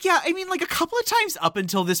couple of times up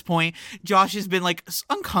until this point, Josh has been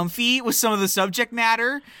uncomfy with some of the subject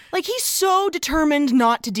matter. He's so determined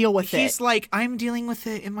not to deal with it. He's I'm dealing with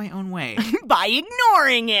it in my own way. By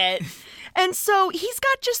ignoring it. And so he's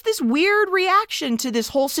got just this weird reaction to this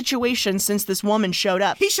whole situation since this woman showed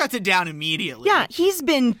up. He shuts it down immediately. Yeah, he's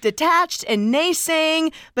been detached and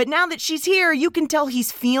naysaying, but now that she's here, you can tell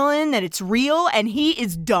he's feeling that it's real, and he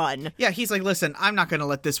is done. Yeah, he's listen, I'm not going to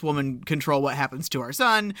let this woman control what happens to our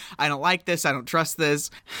son. I don't like this. I don't trust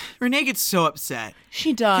this. Renee gets so upset.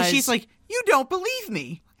 She does. She's you don't believe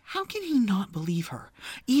me. How can he not believe her?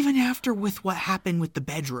 Even after with what happened with the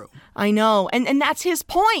bedroom. I know, and that's his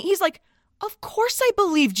point. He's of course I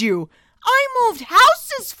believed you. I moved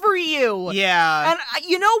houses for you. Yeah. And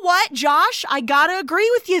you know what, Josh? I gotta agree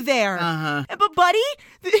with you there. Uh-huh. But buddy,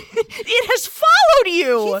 it has followed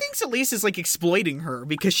you. He thinks Elise is exploiting her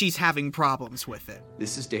because she's having problems with it.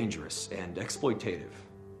 This is dangerous and exploitative.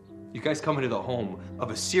 You guys come into the home of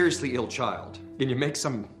a seriously ill child, and you make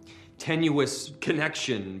some tenuous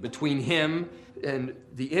connection between him and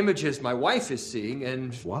the images my wife is seeing,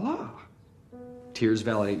 and voila. Tears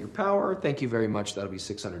validate your power. Thank you very much. That'll be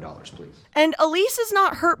 $600, please. And Elise is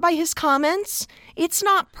not hurt by his comments. It's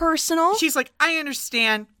not personal. She's I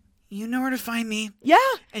understand. You know where to find me. Yeah.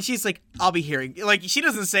 And she's I'll be hearing. She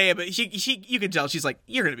doesn't say it, but you can tell she's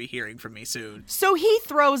you're going to be hearing from me soon. So he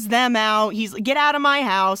throws them out. He's get out of my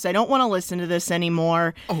house. I don't want to listen to this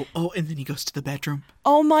anymore. Oh, and then he goes to the bedroom.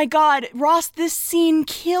 Oh my God, Ross, this scene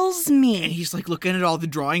kills me. And he's looking at all the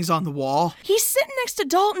drawings on the wall. He's sitting next to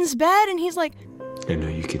Dalton's bed and he's I know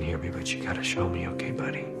you can hear me, but you gotta show me, okay,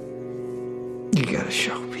 buddy? You gotta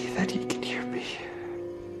show me that you can hear me.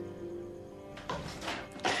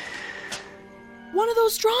 One of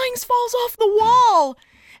those drawings falls off the wall.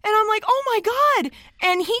 And I'm oh my God.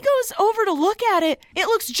 And he goes over to look at it. It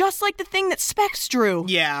looks just like the thing that Specs drew.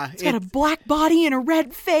 Yeah. It's got a black body and a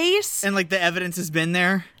red face. And the evidence has been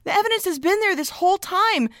there. The evidence has been there this whole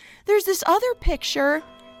time. There's this other picture.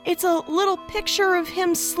 It's a little picture of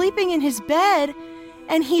him sleeping in his bed,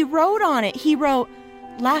 and he wrote on it. He wrote,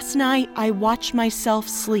 "Last night I watched myself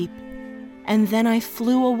sleep, and then I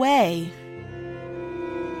flew away."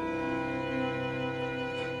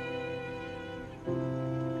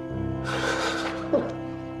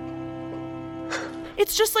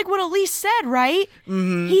 It's just like what Elise said, right?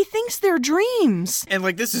 Mm-hmm. He thinks they're dreams. And,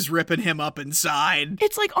 like, this is ripping him up inside.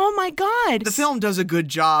 It's like, oh my God. The film does a good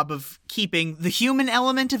job of keeping the human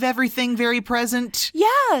element of everything very present.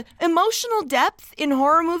 Yeah, emotional depth in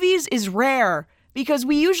horror movies is rare because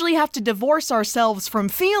we usually have to divorce ourselves from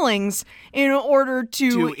feelings in order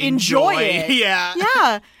to enjoy it. Yeah.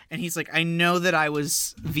 Yeah. And he's like, I know that I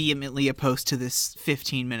was vehemently opposed to this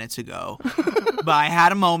 15 minutes ago, but I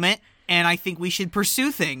had a moment. And I think we should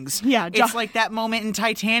pursue things. Yeah, it's like that moment in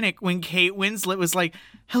Titanic when Kate Winslet was like,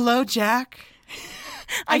 "Hello, Jack.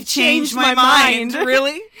 I've changed my mind."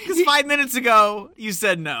 Really? Because 5 minutes ago, you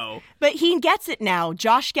said no. But he gets it now.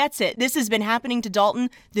 Josh gets it. This has been happening to Dalton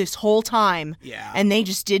this whole time. Yeah. And they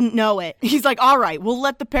just didn't know it. He's like, all right, we'll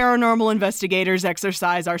let the paranormal investigators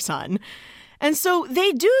exorcise our son. And so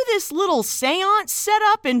they do this little seance set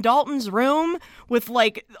up in Dalton's room with,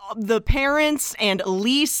 like, the parents and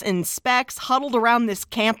Elise and Specs huddled around this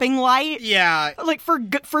camping light. Yeah. Like,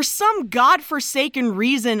 for some godforsaken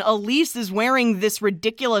reason, Elise is wearing this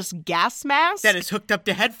ridiculous gas mask. That is hooked up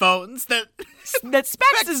to headphones that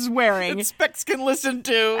Specs is wearing. That Specs can listen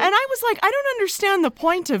to. And I was like, I don't understand the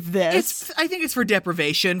point of this. I think it's for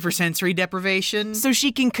deprivation, for sensory deprivation. So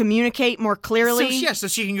she can communicate more clearly? So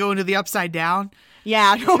she can go into the upside down.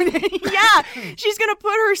 Yeah, yeah. She's going to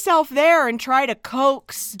put herself there and try to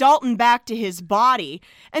coax Dalton back to his body.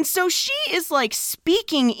 And so she is like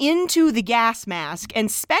speaking into the gas mask,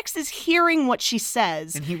 and Specs is hearing what she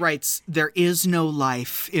says. And he writes, "There is no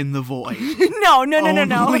life in the void." No.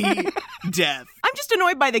 Only death. I'm just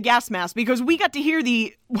annoyed by the gas mask because we got to hear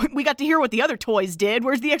what the other toys did.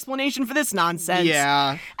 Where's the explanation for this nonsense?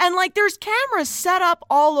 Yeah. And like there's cameras set up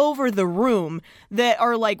all over the room that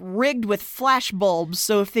are like rigged with flash bulbs,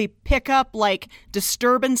 so if they pick up like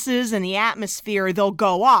disturbances in the atmosphere, they'll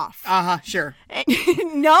go off. Sure.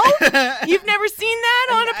 No? You've never seen that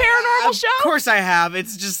on a paranormal show? Of course I have.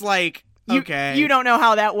 It's just like, okay. You don't know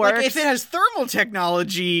how that works. Like, if it has thermal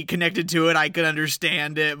technology connected to it, I could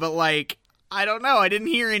understand it, but like, I don't know. I didn't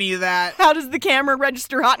hear any of that. How does the camera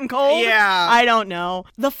register hot and cold? Yeah. I don't know.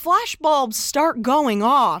 The flash bulbs start going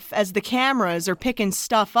off as the cameras are picking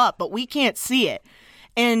stuff up, but we can't see it.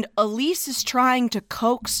 And Elise is trying to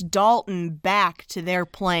coax Dalton back to their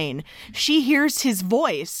plane. She hears his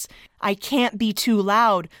voice. "I can't be too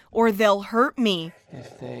loud or they'll hurt me."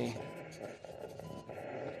 If they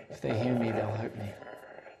hear me, they'll hurt me.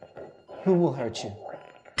 Who will hurt you?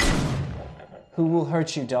 Who will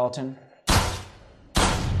hurt you, Dalton?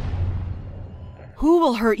 Who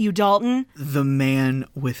will hurt you, Dalton? The man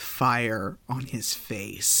with fire on his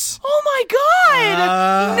face. Oh my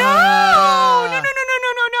God! No.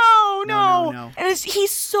 And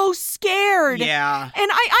he's so scared. Yeah.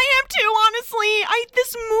 And I am too, honestly.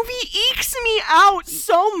 This movie ekes me out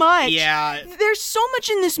so much. Yeah. There's so much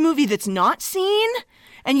in this movie that's not seen.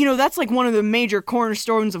 And, you know, that's like one of the major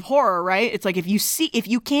cornerstones of horror, right? It's like if you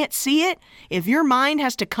can't see it, if your mind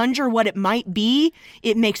has to conjure what it might be,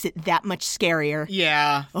 it makes it that much scarier.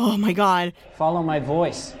 Yeah. Oh, my God. Follow my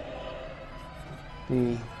voice.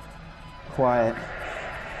 Be quiet.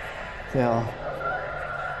 They'll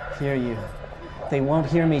hear you. They won't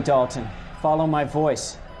hear me, Dalton. Follow my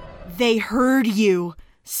voice. They heard you.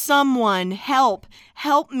 Someone, help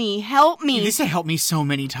me. They say help me so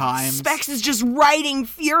many times. Specs is just writing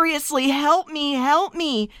furiously, help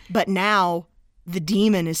me. But now, the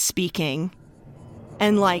demon is speaking.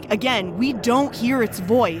 And like, again, we don't hear its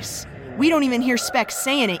voice. We don't even hear Specs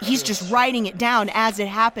saying it. He's just writing it down as it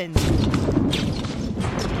happens.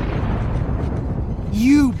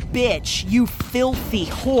 You bitch, you filthy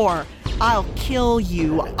whore. I'll kill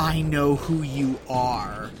you. I know who you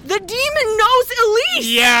are. The demon knows Elise!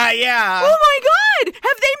 Yeah. Oh my God!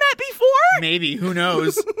 Have they met before? Maybe, who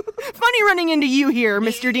knows? Funny running into you here,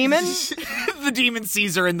 Mr. Demon. The demon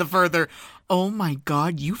sees her in the further. Oh my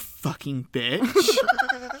God, you fucking bitch.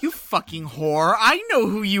 You fucking whore. I know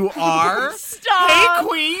who you are. Stop! Hey,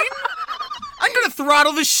 queen! I'm gonna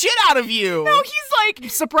throttle the shit out of you! No, he's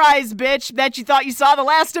like, surprise, bitch. Bet you thought you saw the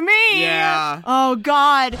last of me. Yeah. Oh,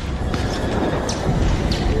 God.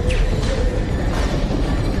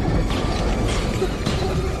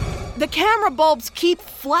 The camera bulbs keep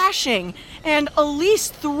flashing, and Elise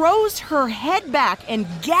throws her head back and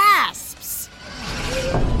gasps.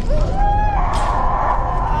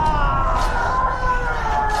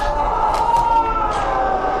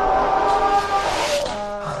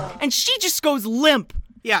 and she just goes limp.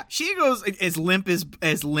 Yeah, she goes as limp as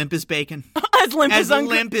bacon. as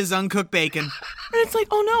limp as uncooked bacon. And it's like,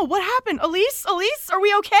 oh no, what happened? Elise, are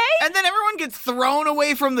we okay? And then everyone gets thrown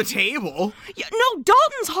away from the table. Yeah, no,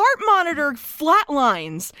 Dalton's heart monitor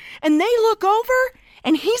flatlines. And they look over,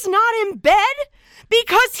 and he's not in bed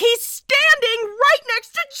because he's standing right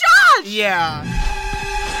next to Josh! Yeah.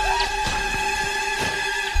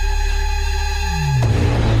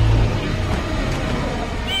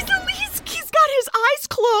 His eyes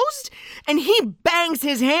closed, and he bangs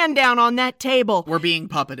his hand down on that table. We're being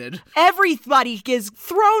puppeted. Everybody gets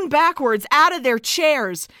thrown backwards out of their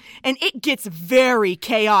chairs, and it gets very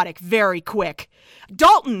chaotic very quick.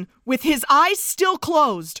 Dalton, with his eyes still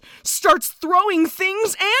closed, starts throwing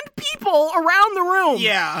things and people around the room.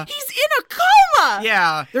 Yeah. He's in a coma!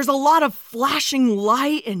 Yeah. There's a lot of flashing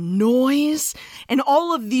light and noise, and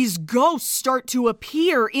all of these ghosts start to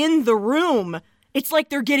appear in the room. It's like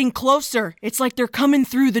they're getting closer. It's like they're coming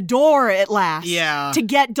through the door at last. Yeah. To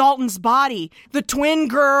get Dalton's body. The twin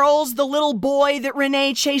girls, the little boy that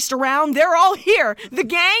Renee chased around, they're all here. The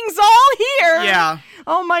gang's all here. Yeah.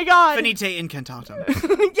 Oh my God. Finite incantatum.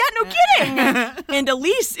 Yeah, no kidding. And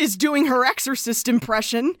Elise is doing her exorcist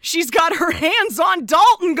impression. She's got her hands on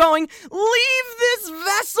Dalton going, leave this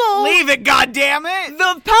vessel. Leave it, goddammit.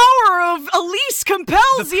 The power of Elise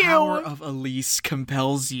compels you. The power of Elise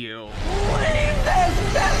compels you. Leave this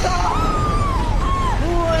vessel!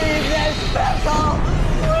 Leave this vessel!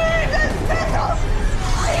 Leave this vessel!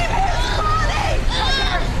 Leave his body!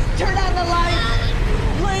 Turn on the lights!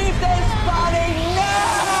 Leave this body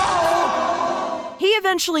now! He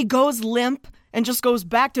eventually goes limp and just goes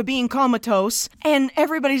back to being comatose, and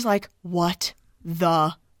everybody's like, what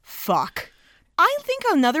the fuck? I think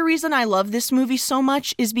another reason I love this movie so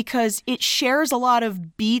much is because it shares a lot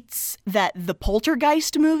of beats that the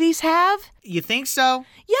Poltergeist movies have. You think so?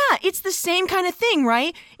 Yeah, it's the same kind of thing,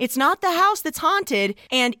 right? It's not the house that's haunted,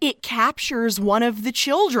 and it captures one of the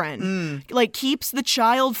children. Like, keeps the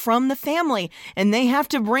child from the family. And they have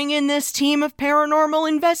to bring in this team of paranormal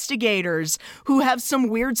investigators who have some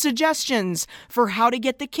weird suggestions for how to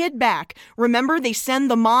get the kid back. Remember, they send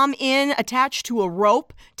the mom in attached to a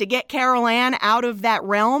rope to get Carol Ann out of that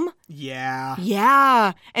realm? Yeah.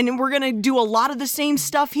 Yeah. And we're going to do a lot of the same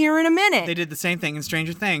stuff here in a minute. They did the same thing in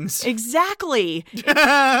Stranger Things. Exactly.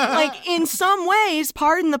 Like, in some ways,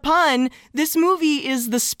 pardon the pun, this movie is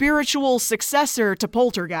the spiritual successor to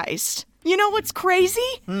Poltergeist. You know what's crazy?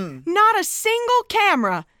 Not a single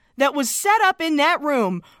camera that was set up in that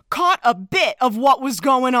room caught a bit of what was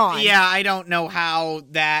going on. Yeah, I don't know how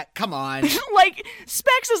that... Come on. Like,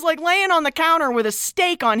 Specs is like laying on the counter with a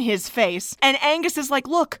steak on his face, and Angus is like,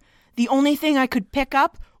 look, the only thing I could pick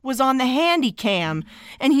up was on the handy cam,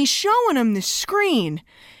 and he's showing him the screen,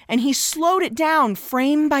 and he slowed it down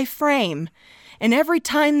frame by frame, and every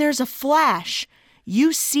time there's a flash,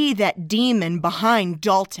 you see that demon behind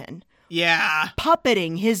Dalton. Yeah.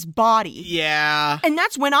 Puppeting his body. Yeah. And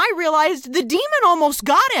that's when I realized the demon almost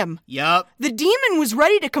got him. Yup. The demon was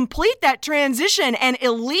ready to complete that transition, and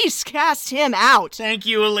Elise cast him out. Thank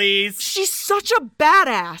you, Elise. She's such a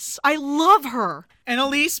badass. I love her. And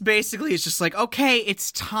Elise basically is just like, okay,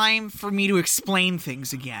 it's time for me to explain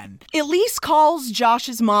things again. Elise calls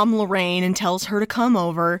Josh's mom, Lorraine, and tells her to come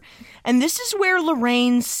over. And this is where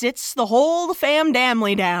Lorraine sits the whole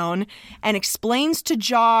family down and explains to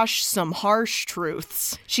Josh some harsh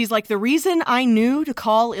truths. She's like, the reason I knew to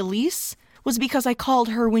call Elise was because I called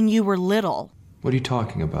her when you were little. What are you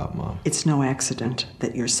talking about, Mom? It's no accident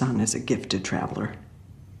that your son is a gifted traveler.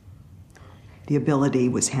 The ability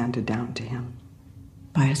was handed down to him.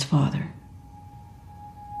 By his father.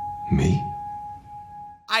 Me?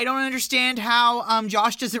 I don't understand how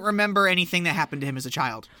Josh doesn't remember anything that happened to him as a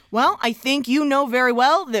child. Well, I think you know very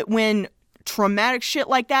well that when traumatic shit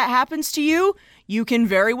like that happens to you, you can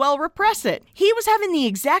very well repress it. He was having the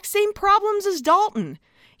exact same problems as Dalton.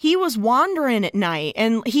 He was wandering at night,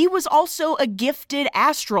 and he was also a gifted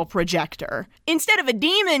astral projector. Instead of a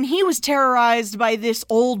demon, he was terrorized by this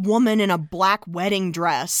old woman in a black wedding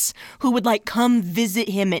dress who would, like, come visit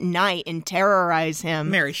him at night and terrorize him.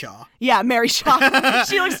 Mary Shaw. Yeah, Mary Shaw.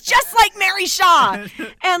 She looks just like Mary Shaw.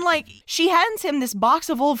 And, like, she hands him this box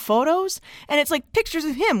of old photos, and it's, like, pictures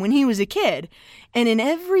of him when he was a kid. And in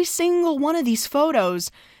every single one of these photos,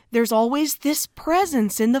 there's always this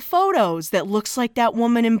presence in the photos that looks like that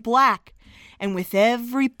woman in black. And with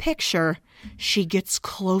every picture, she gets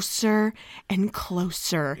closer and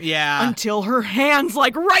closer. Yeah. Until her hand's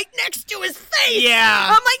like right next to his face. Yeah.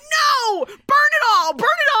 I'm like, no! Burn it all! Burn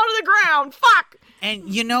it all to the ground! Fuck!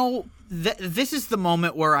 And you know, this is the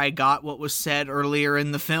moment where I got what was said earlier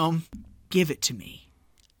in the film. Give it to me.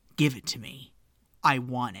 Give it to me. I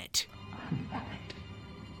want it.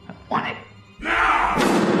 Want it.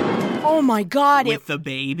 Oh my God. With the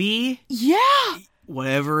baby? Yeah.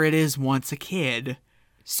 Whatever it is wants a kid.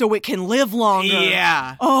 So it can live longer.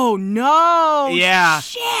 Yeah. Oh no. Yeah.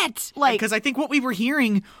 Shit. Because I think what we were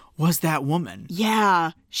hearing was that woman.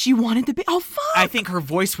 Yeah. She wanted the baby. Oh, fuck. I think her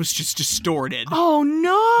voice was just distorted. Oh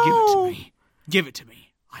no. Give it to me. Give it to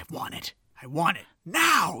me. I want it. I want it.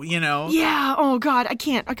 Now, Yeah, oh God, I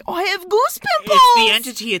can't. I have goose pimples! It's the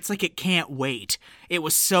entity, it's like it can't wait. It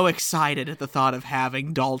was so excited at the thought of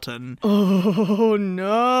having Dalton. Oh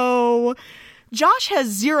no. Josh has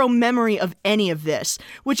zero memory of any of this,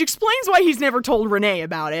 which explains why he's never told Renee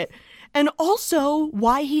about it, and also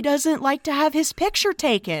why he doesn't like to have his picture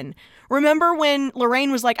taken. Remember when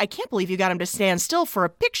Lorraine was like, I can't believe you got him to stand still for a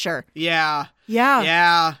picture. Yeah. Yeah.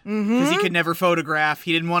 Yeah. Because he could never photograph.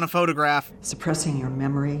 He didn't want to photograph. Suppressing your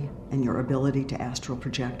memory and your ability to astral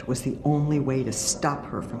project was the only way to stop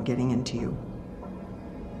her from getting into you.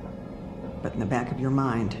 But in the back of your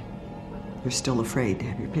mind, you're still afraid to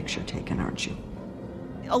have your picture taken, aren't you?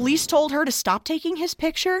 Elise told her to stop taking his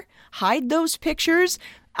picture, hide those pictures.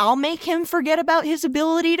 I'll make him forget about his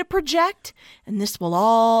ability to project, and this will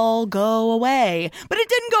all go away. But it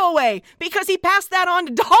didn't go away, because he passed that on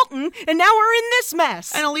to Dalton, and now we're in this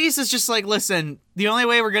mess. And Elise is just like, listen, the only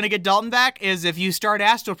way we're going to get Dalton back is if you start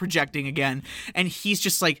astral projecting again. And he's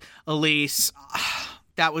just like, Elise,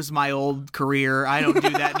 that was my old career. I don't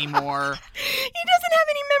do that anymore. He doesn't have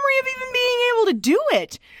any memory of even being able to do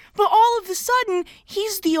it. But all of a sudden,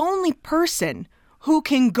 he's the only person who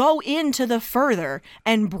can go into the further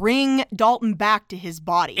and bring Dalton back to his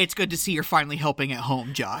body. It's good to see you're finally helping at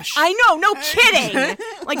home, Josh. I know, no kidding.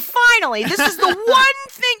 Like, finally, this is the one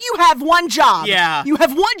thing. You have one job. Yeah. You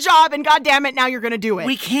have one job, and goddammit, now you're going to do it.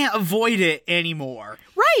 We can't avoid it anymore.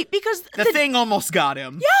 Right, because the thing almost got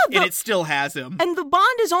him. Yeah. And it still has him. And the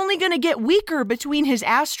bond is only going to get weaker between his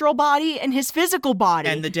astral body and his physical body.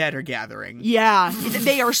 And the dead are gathering. Yeah.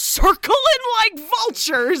 They are circling like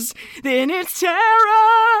vultures. Then it's terror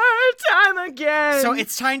time again. So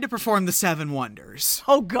it's time to perform the 7 wonders.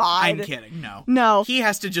 Oh, God. I'm kidding. No. No. He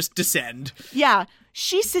has to just descend. Yeah.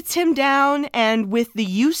 She sits him down and, with the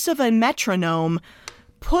use of a metronome,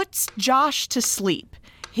 puts Josh to sleep.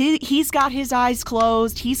 He's got his eyes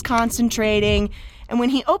closed, he's concentrating, and when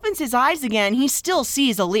he opens his eyes again, he still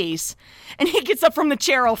sees Elise. And he gets up from the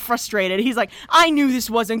chair all frustrated. He's like, I knew this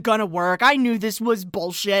wasn't gonna work. I knew this was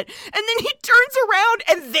bullshit. And then he turns around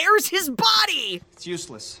and there's his body! It's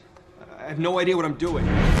useless. I have no idea what I'm doing.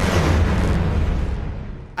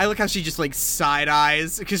 I like how she just like side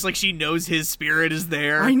eyes, because like she knows his spirit is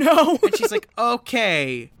there. I know. And she's like,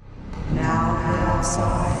 okay. Now head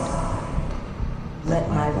outside. Let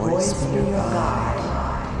my voice be your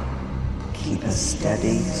guide. Keep a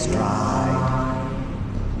steady stride.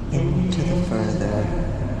 Into the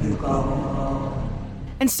further you go.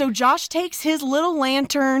 And so Josh takes his little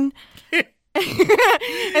lantern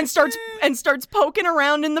and starts poking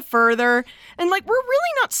around in the further. And like, we're really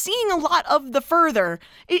not seeing a lot of the further.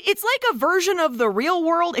 It's like a version of the real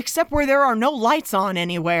world, except where there are no lights on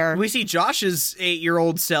anywhere. We see Josh's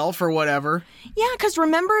 8-year-old self or whatever. Yeah, because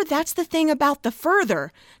remember, that's the thing about the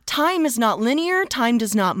further. Time is not linear. Time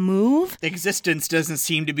does not move. Existence doesn't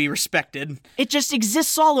seem to be respected. It just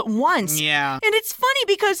exists all at once. Yeah. And it's funny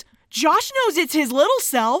because Josh knows it's his little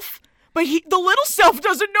self, but the little self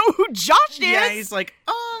doesn't know who Josh is. Yeah, he's like,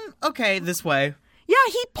 okay, this way. Yeah,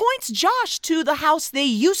 he points Josh to the house they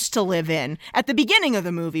used to live in at the beginning of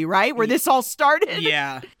the movie, right? Where this all started.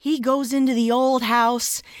 Yeah. He goes into the old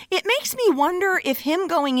house. It makes me wonder if him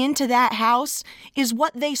going into that house is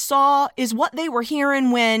what they saw, is what they were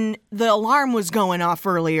hearing when the alarm was going off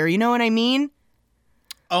earlier. You know what I mean?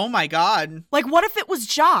 Oh my God. Like, what if it was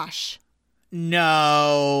Josh?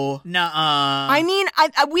 No. Nuh-uh. I mean,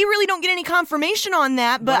 we really don't get any confirmation on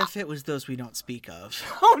that, but... What if it was those we don't speak of?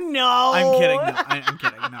 Oh, no. I'm kidding. No, I'm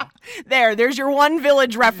kidding. No. There's your one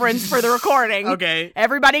Village reference for the recording. Okay.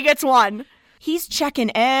 Everybody gets one. He's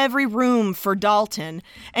checking every room for Dalton,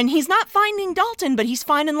 and he's not finding Dalton, but he's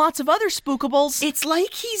finding lots of other spookables. It's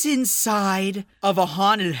like he's inside of a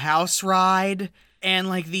haunted house ride. And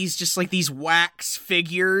like these wax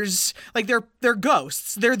figures, like they're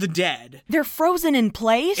ghosts. They're the dead. They're frozen in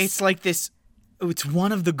place. It's like this. It's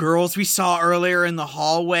one of the girls we saw earlier in the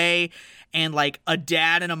hallway, and like a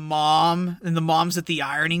dad and a mom, and the mom's at the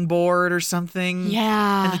ironing board or something.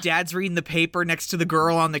 Yeah. And the dad's reading the paper next to the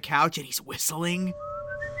girl on the couch, and he's whistling.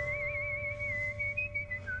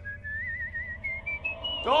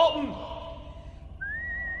 Dalton!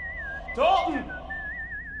 Dalton!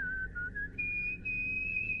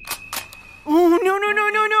 Oh, no.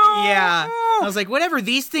 Yeah. I was like, whatever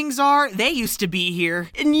these things are, they used to be here.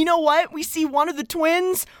 And you know what? We see one of the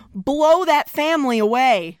twins blow that family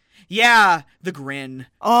away. Yeah, the grin.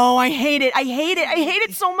 Oh, I hate it. I hate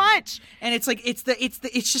it so much. And it's like it's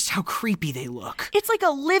just how creepy they look. It's like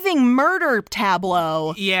a living murder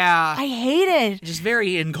tableau. Yeah. I hate it. Just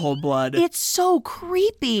very in cold blood. It's so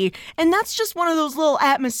creepy. And that's just one of those little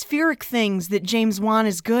atmospheric things that James Wan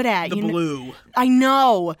is good at. The blue. I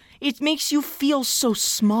know. It makes you feel so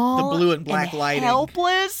small. The blue and black lighting.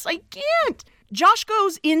 Helpless. I can't. Josh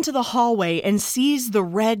goes into the hallway and sees the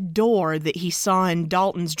red door that he saw in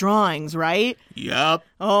Dalton's drawings, right? Yup.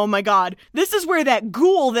 Oh my god. This is where that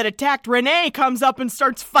ghoul that attacked Renee comes up and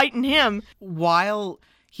starts fighting him. While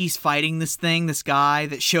he's fighting this guy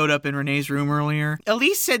that showed up in Renee's room earlier,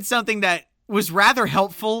 Elise said something that was rather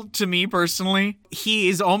helpful to me personally. He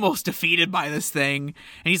is almost defeated by this thing,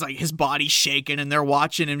 and he's like, his body's shaking, and they're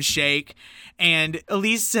watching him shake. And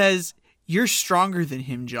Elise says, "You're stronger than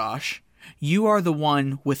him, Josh. You are the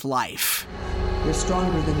one with life." You're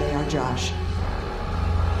stronger than they are, Josh.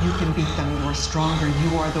 You can beat them. You're stronger.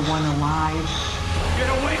 You are the one alive. Get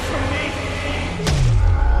away from me!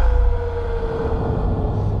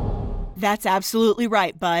 That's absolutely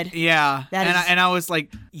right, bud. Yeah. And I was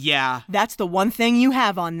like, yeah. That's the one thing you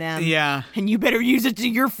have on them. Yeah. And you better use it to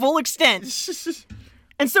your full extent.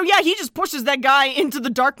 And so, yeah, he just pushes that guy into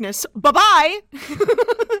the darkness. Bye-bye.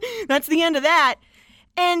 That's the end of that.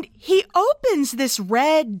 And he opens this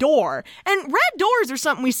red door. And red doors are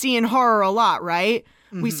something we see in horror a lot, right?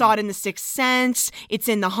 Mm-hmm. We saw it in The Sixth Sense. It's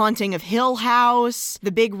in The Haunting of Hill House.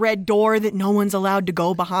 The big red door that no one's allowed to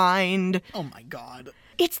go behind. Oh, my God.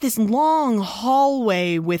 It's this long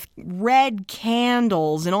hallway with red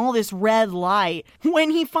candles and all this red light.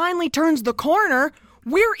 When he finally turns the corner,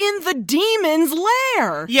 we're in the demon's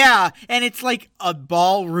lair. Yeah, and it's like a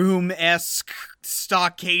ballroom-esque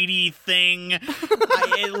stockadey thing.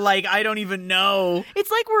 I don't even know. It's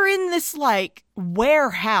like we're in this,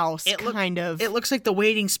 warehouse, kind of. It looks like the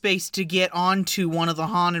waiting space to get onto one of the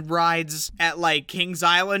haunted rides at, Kings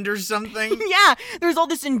Island or something. Yeah, there's all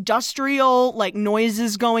this industrial,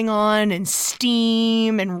 noises going on, and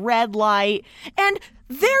steam, and red light. And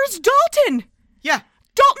there's Dalton! Yeah.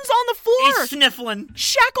 Dalton's on the floor. He's sniffling.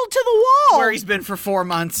 Shackled to the wall. Where he's been for 4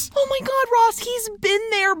 months. Oh my God, Ross, he's been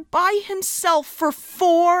there by himself for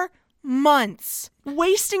 4 months.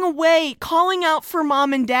 Wasting away, calling out for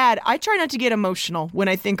mom and dad. I try not to get emotional when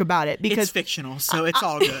I think about it because it's fictional, so it's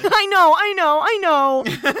all good. I know.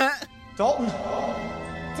 Dalton?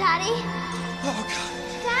 Daddy? Oh, God.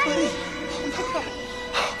 Daddy?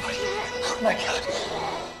 Oh, my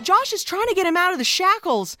God. Josh is trying to get him out of the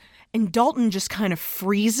shackles. And Dalton just kind of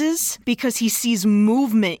freezes because he sees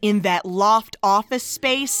movement in that loft office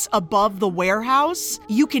space above the warehouse.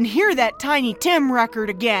 You can hear that Tiny Tim record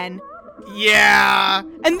again. Yeah.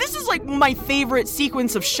 And this is my favorite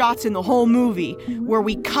sequence of shots in the whole movie, where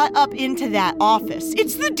we cut up into that office.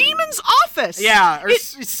 It's the demon's office. Yeah, or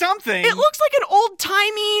something. It looks like an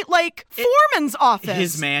old-timey, foreman's office.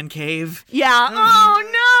 His man cave. Yeah. Oh,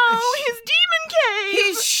 no. His demon cave.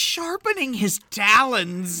 He's sharpening his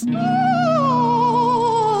talons.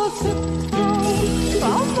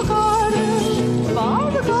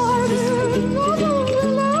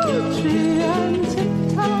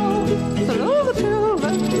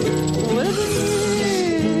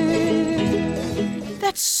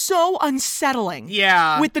 That's so unsettling.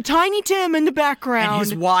 Yeah. With the Tiny Tim in the background. And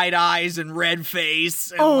his wide eyes and red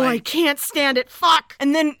face. And I can't stand it. Fuck.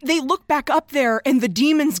 And then they look back up there and the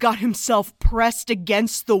demon's got himself pressed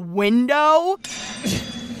against the window. Oh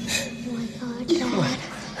my God, Dad.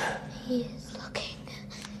 He is looking.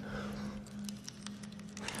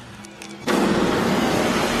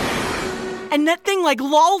 And that thing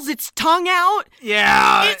lolls its tongue out.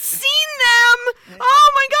 Yeah. It's seen them.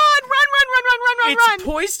 Oh my God. Run. It's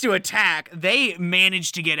poised to attack. They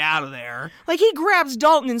managed to get out of there. He grabs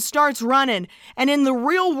Dalton and starts running. And in the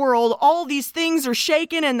real world, all these things are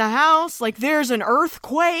shaking in the house. There's an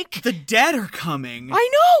earthquake. The dead are coming. I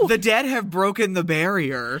know. The dead have broken the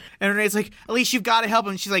barrier. And Renee's like, Elise, you've got to help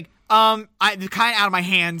him. She's like, I'm kind of out of my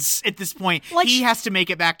hands at this point. He has to make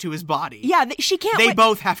it back to his body. Yeah, she can't. They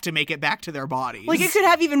both have to make it back to their bodies. It could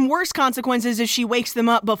have even worse consequences if she wakes them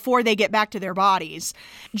up before they get back to their bodies.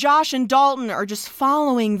 Josh and Dalton are just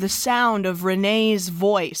following the sound of Renee's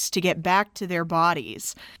voice to get back to their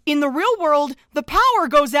bodies. In the real world, the power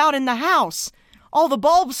goes out in the house. All the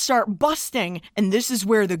bulbs start busting, and this is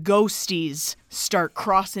where the ghosties start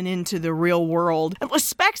crossing into the real world. And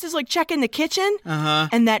Specs is checking the kitchen,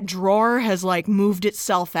 and that drawer has moved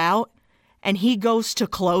itself out, and he goes to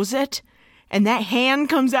close it, and that hand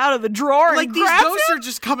comes out of the drawer Like and these grabs ghosts him. are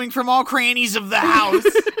just coming from all crannies of the house.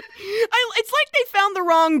 It's like they found the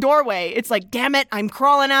wrong doorway. It's like, damn it, I'm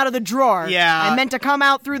crawling out of the drawer. Yeah. I meant to come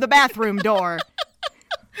out through the bathroom door.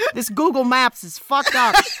 This Google Maps is fucked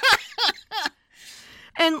up.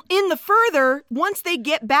 And in the further, once they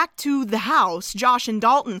get back to the house, Josh and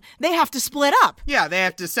Dalton, they have to split up. Yeah, they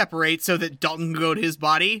have to separate so that Dalton can go to his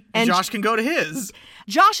body and Josh can go to his.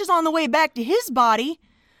 Josh is on the way back to his body,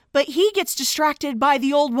 but he gets distracted by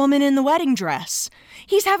the old woman in the wedding dress.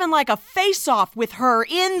 He's having like a face-off with her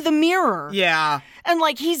in the mirror. Yeah. And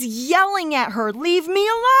like he's yelling at her, leave me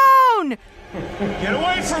alone! Get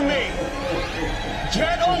away from me!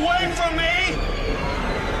 Get away from me!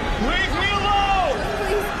 Leave me alone!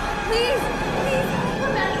 Please,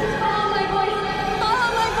 come back to follow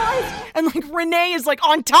my voice. And like Renee is like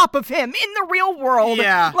on top of him in the real world.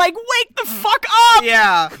 Yeah. Like, wake the fuck up!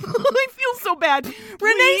 Yeah. I feel so bad.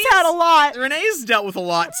 Renee's had a lot. Renee's dealt with a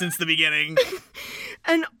lot since the beginning.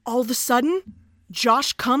 And all of a sudden,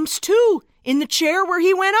 Josh comes to in the chair where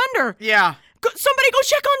he went under. Yeah. Somebody go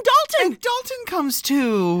check on Dalton. And Dalton comes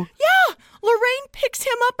too. Yeah. Lorraine picks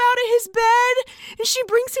him up out of his bed and she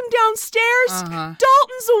brings him downstairs.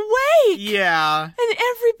 Dalton's awake. Yeah. And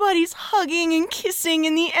everybody's hugging and kissing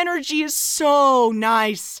and the energy is so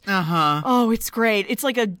nice. Oh, it's great. It's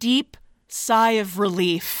like a deep sigh of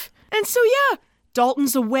relief. And so, yeah,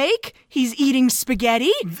 Dalton's awake. He's eating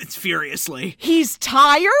spaghetti. It's furiously. He's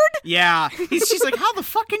tired. Yeah. She's like, how the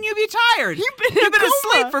fuck can you be tired? You've been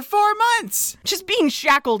asleep for 4 months. Just being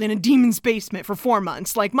shackled in a demon's basement for 4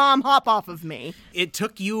 months. Like, Mom, hop off of me. It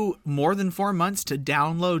took you more than 4 months to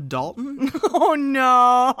download Dalton? Oh,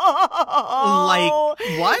 no. Like,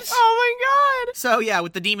 what? Oh, my God. So, yeah,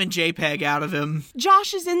 with the demon JPEG out of him.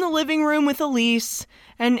 Josh is in the living room with Elise,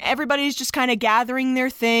 and everybody's just kind of gathering their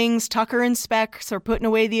things. Tucker and Specs are putting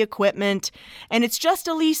away the equipment, and it's just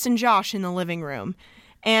Elise and Josh in the living room.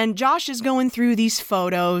 And Josh is going through these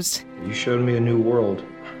photos. You showed me a new world.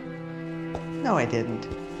 No, I didn't.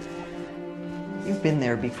 You've been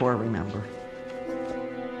there before, remember?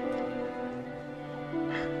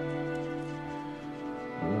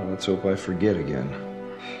 Well, let's hope I forget again.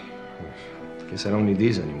 Guess I don't need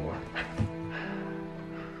these anymore.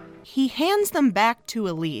 He hands them back to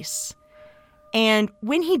Elise. And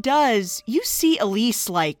when he does, you see Elise,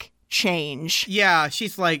 like, change. Yeah,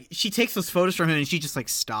 she's like, she takes those photos from him and she just, like,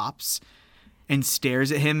 stops and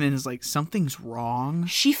stares at him and is like, something's wrong.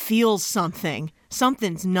 She feels something.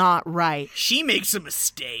 Something's not right. She makes a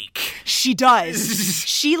mistake. She does.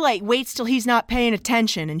 She, like, waits till he's not paying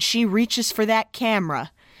attention and she reaches for that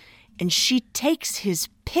camera and she takes his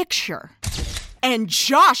picture. And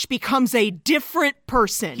Josh becomes a different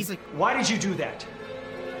person. He's like, why did you do that?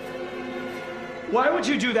 Why would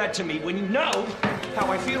you do that to me when you know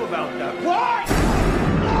how I feel about that? Why?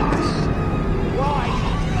 Why?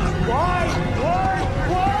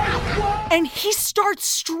 And he starts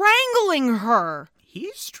strangling her.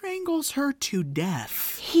 He strangles her to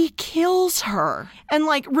death. He kills her. And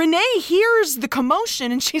like Renee hears the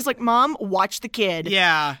commotion and she's like, Mom, watch the kid.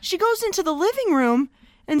 Yeah. She goes into the living room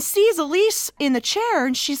and sees Elise in the chair,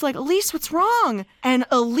 and she's like, Elise, what's wrong? And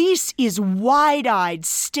Elise is wide-eyed,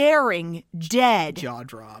 staring, dead. Jaw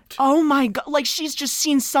dropped. Oh my God, like she's just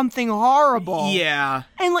seen something horrible. Yeah.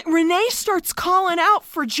 And like Renee starts calling out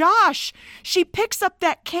for Josh. She picks up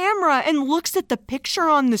that camera and looks at the picture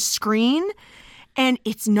on the screen, and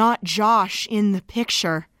it's not Josh in the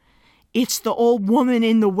picture. It's the old woman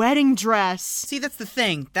in the wedding dress. See, that's the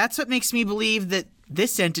thing. That's what makes me believe that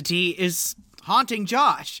this entity is haunting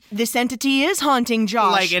Josh. This entity is haunting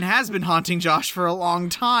Josh. Like, it has been haunting Josh for a long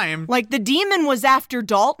time. Like, the demon was after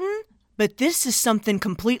Dalton, but this is something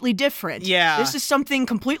completely different. Yeah. This is something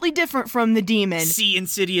completely different from the demon. See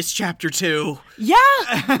Insidious Chapter 2.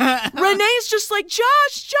 Yeah! Renee's just like,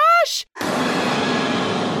 Josh!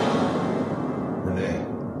 Renee,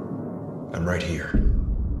 I'm right here.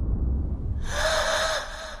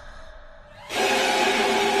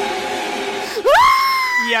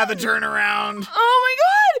 Yeah, the turnaround. Oh my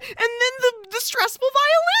God! And then the stressful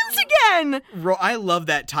violins again! I love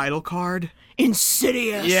that title card.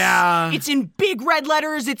 Insidious. Yeah. It's in big red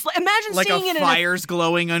letters. It's imagine like seeing it in fire's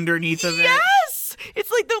glowing underneath of it. Yes!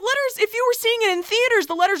 It's like the letters, if you were seeing it in theaters,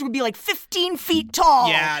 the letters would be like 15 feet tall.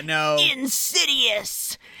 Yeah, no.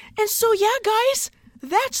 Insidious. And so, yeah, guys,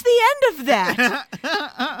 that's the end of that.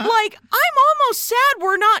 Like, I'm almost sad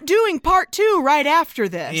we're not doing part 2 right after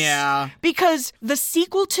this. Yeah. Because the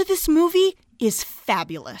sequel to this movie is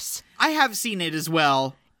fabulous. I have seen it as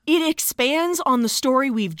well. It expands on the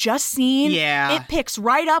story we've just seen. Yeah. It picks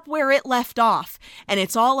right up where it left off. And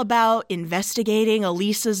it's all about investigating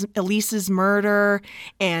Elise's murder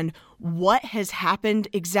and what has happened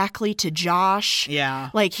exactly to Josh. Yeah.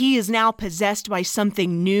 Like, he is now possessed by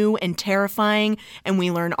something new and terrifying, and we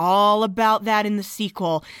learn all about that in the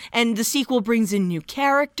sequel. And the sequel brings in new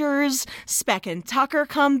characters. Speck and Tucker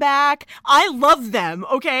come back. I love them,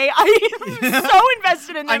 okay? I am so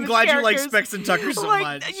invested in them. I'm glad you like characters. Specs and Tucker so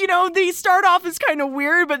much. You know, they start off as kind of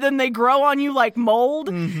weird, but then they grow on you like mold.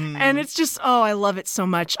 Mm-hmm. And it's just, I love it so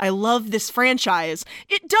much. I love this franchise.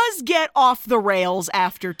 It does get off the rails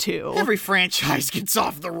after 2. Every franchise gets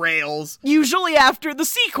off the rails. Usually after the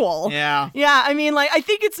sequel. Yeah. Yeah, I mean, like, I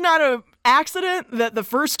think it's not a accident that the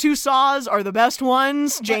first 2 Saws are the best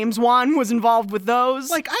ones. James Wan was involved with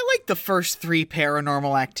those. Like, I like the first 3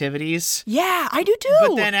 Paranormal Activities. Yeah, I do too.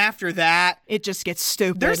 But then after that, it just gets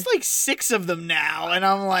stupid. There's like 6 of them now, and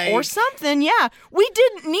I'm like... Or something, yeah. We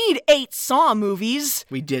didn't need 8 Saw movies.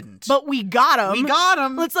 We didn't. But we got them. We got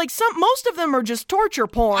them. It's like most of them are just torture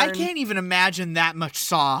porn. I can't even imagine that much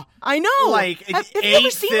Saw. I know. Like, have 8 you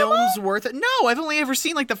ever seen films them all? worth it. No, I've only ever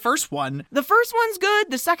seen like the first one. The first one's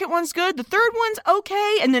good, the second one's good, the third one's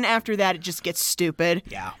okay, and then after that it just gets stupid.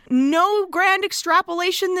 Yeah. No grand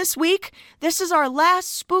extrapolation this week. This is our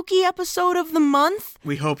last spooky episode of the month.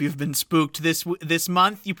 We hope you've been spooked this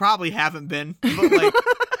month. You probably haven't been. But like...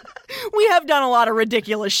 We have done a lot of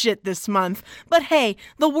ridiculous shit this month. But hey,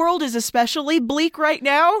 the world is especially bleak right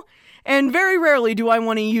now. And very rarely do I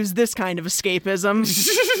want to use this kind of escapism.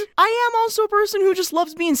 I am also a person who just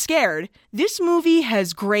loves being scared. This movie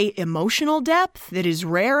has great emotional depth that is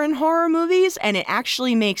rare in horror movies, and it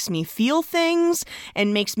actually makes me feel things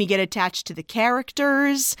and makes me get attached to the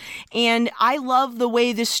characters. And I love the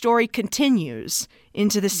way this story continues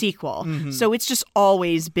into the sequel. Mm-hmm. So it's just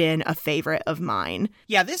always been a favorite of mine.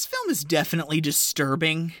 Yeah, this film is definitely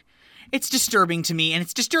disturbing. It's disturbing to me, and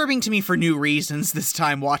it's disturbing to me for new reasons this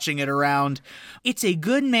time watching it around. It's a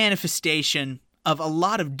good manifestation of a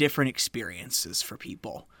lot of different experiences for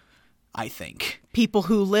people, I think. People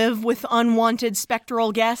who live with unwanted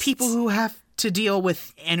spectral guests. People who have to deal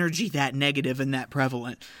with energy that negative and that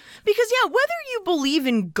prevalent. Because, yeah, whether you believe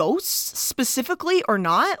in ghosts specifically or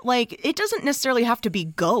not, like, it doesn't necessarily have to be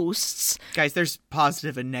ghosts. Guys, there's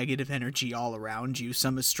positive and negative energy all around you.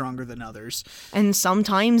 Some is stronger than others. And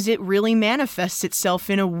sometimes it really manifests itself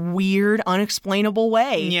in a weird, unexplainable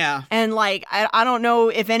way. Yeah. And, like, I don't know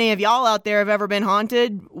if any of y'all out there have ever been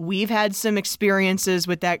haunted. We've had some experiences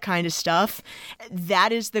with that kind of stuff.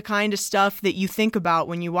 That is the kind of stuff that you think about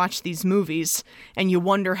when you watch these movies, and you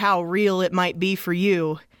wonder how real it might be for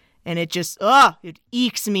you. And it just, it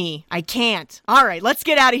eeks me. I can't. All right, let's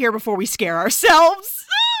get out of here before we scare ourselves.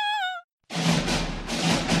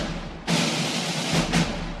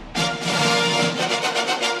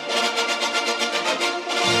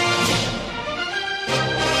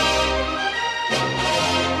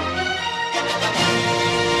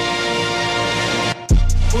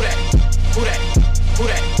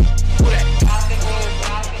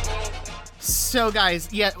 So guys,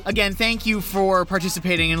 yet again, thank you for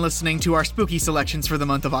participating and listening to our spooky selections for the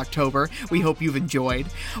month of October. We hope you've enjoyed.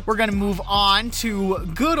 We're going to move on to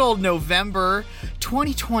good old November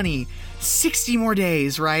 2020. 60 more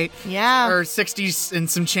days, right? Yeah. Or 60 and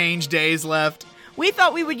some change days left. We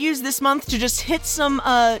thought we would use this month to just hit some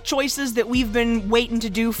choices that we've been waiting to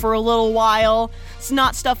do for a little while. It's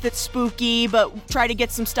not stuff that's spooky, but try to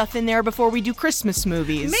get some stuff in there before we do Christmas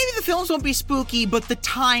movies. Maybe the films won't be spooky, but the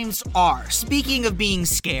times are. Speaking of being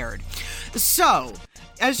scared. So,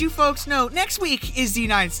 as you folks know, next week is the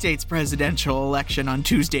United States presidential election on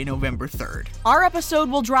Tuesday, November 3rd. Our episode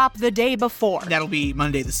will drop the day before. That'll be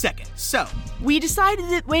Monday the 2nd. So, we decided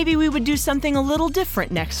that maybe we would do something a little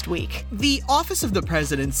different next week. The office of the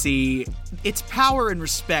presidency, its power and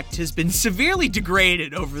respect has been severely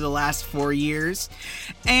degraded over the last 4 years.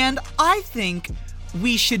 And I think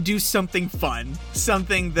we should do something fun.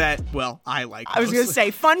 Something that, well, I like. I was going to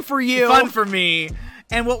say, fun for you. Fun for me.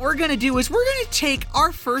 And what we're going to do is we're going to take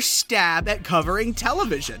our first stab at covering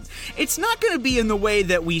television. It's not going to be in the way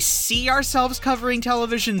that we see ourselves covering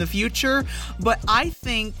television in the future, but I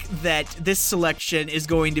think that this selection is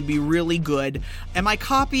going to be really good. Am I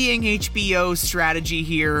copying HBO's strategy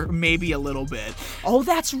here? Maybe a little bit. Oh,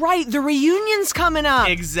 that's right. The reunion's coming up.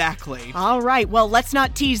 Exactly. All right. Well, let's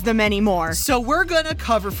not tease them anymore. So we're going to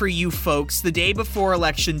cover for you folks the day before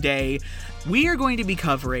Election Day. We are going to be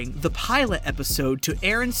covering the pilot episode to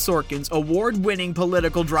Aaron Sorkin's award-winning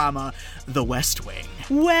political drama, The West Wing.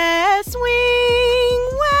 West Wing,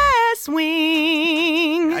 West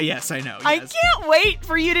Wing. Yes, I know. Yes. I can't wait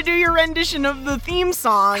for you to do your rendition of the theme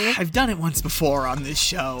song. I've done it once before on this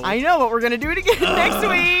show. I know, but we're going to do it again next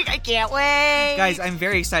week. I can't wait. Guys, I'm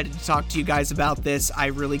very excited to talk to you guys about this. I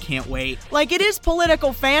really can't wait. Like, it is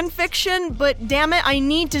political fan fiction, but damn it, I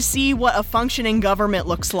need to see what a functioning government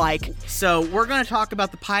looks like. So we're going to talk about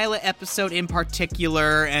the pilot episode in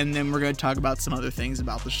particular, and then we're going to talk about some other things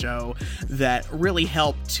about the show that really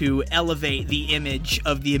help to elevate the image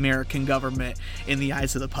of the American government in the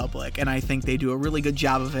eyes of the public, and I think they do a really good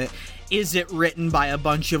job of it. Is it written by a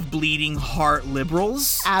bunch of bleeding heart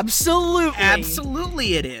liberals? Absolutely.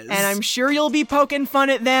 Absolutely it is. And I'm sure you'll be poking fun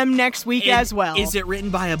at them next week as well. Is it written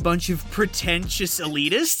by a bunch of pretentious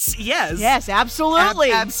elitists? Yes. Yes,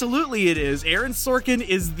 absolutely. Absolutely it is. Aaron Sorkin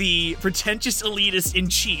is the pretentious elitist in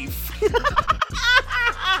chief.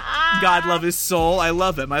 God love his soul. I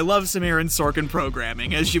love him. I love some Aaron Sorkin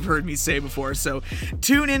programming, as you've heard me say before. So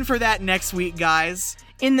tune in for that next week, guys.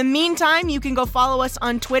 In the meantime, you can go follow us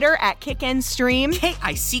on Twitter at KickNStream.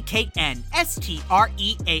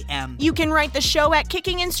 KickNStream. You can write the show at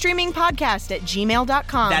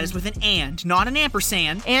kickingandstreamingpodcast@gmail.com. That is with an and, not an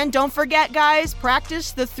ampersand. And don't forget, guys,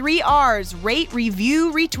 practice the 3 R's. Rate,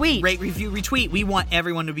 review, retweet. Rate, review, retweet. We want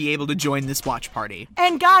everyone to be able to join this watch party.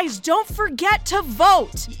 And guys, don't forget to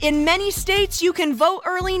vote. In many states, you can vote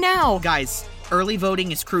early now. Guys, early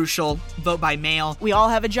voting is crucial. Vote by mail. We all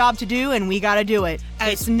have a job to do, and we gotta do it.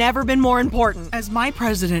 It's never been more important. As my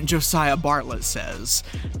president, Josiah Bartlett, says,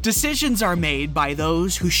 decisions are made by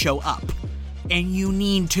those who show up. And you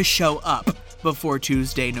need to show up before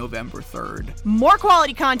Tuesday, November 3rd. More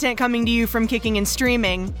quality content coming to you from Kicking and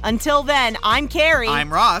Streaming. Until then, I'm Carrie.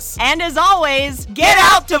 I'm Ross. And as always, get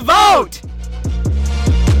out to vote!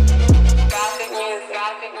 Gossip news,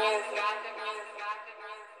 gossip news, gossip news.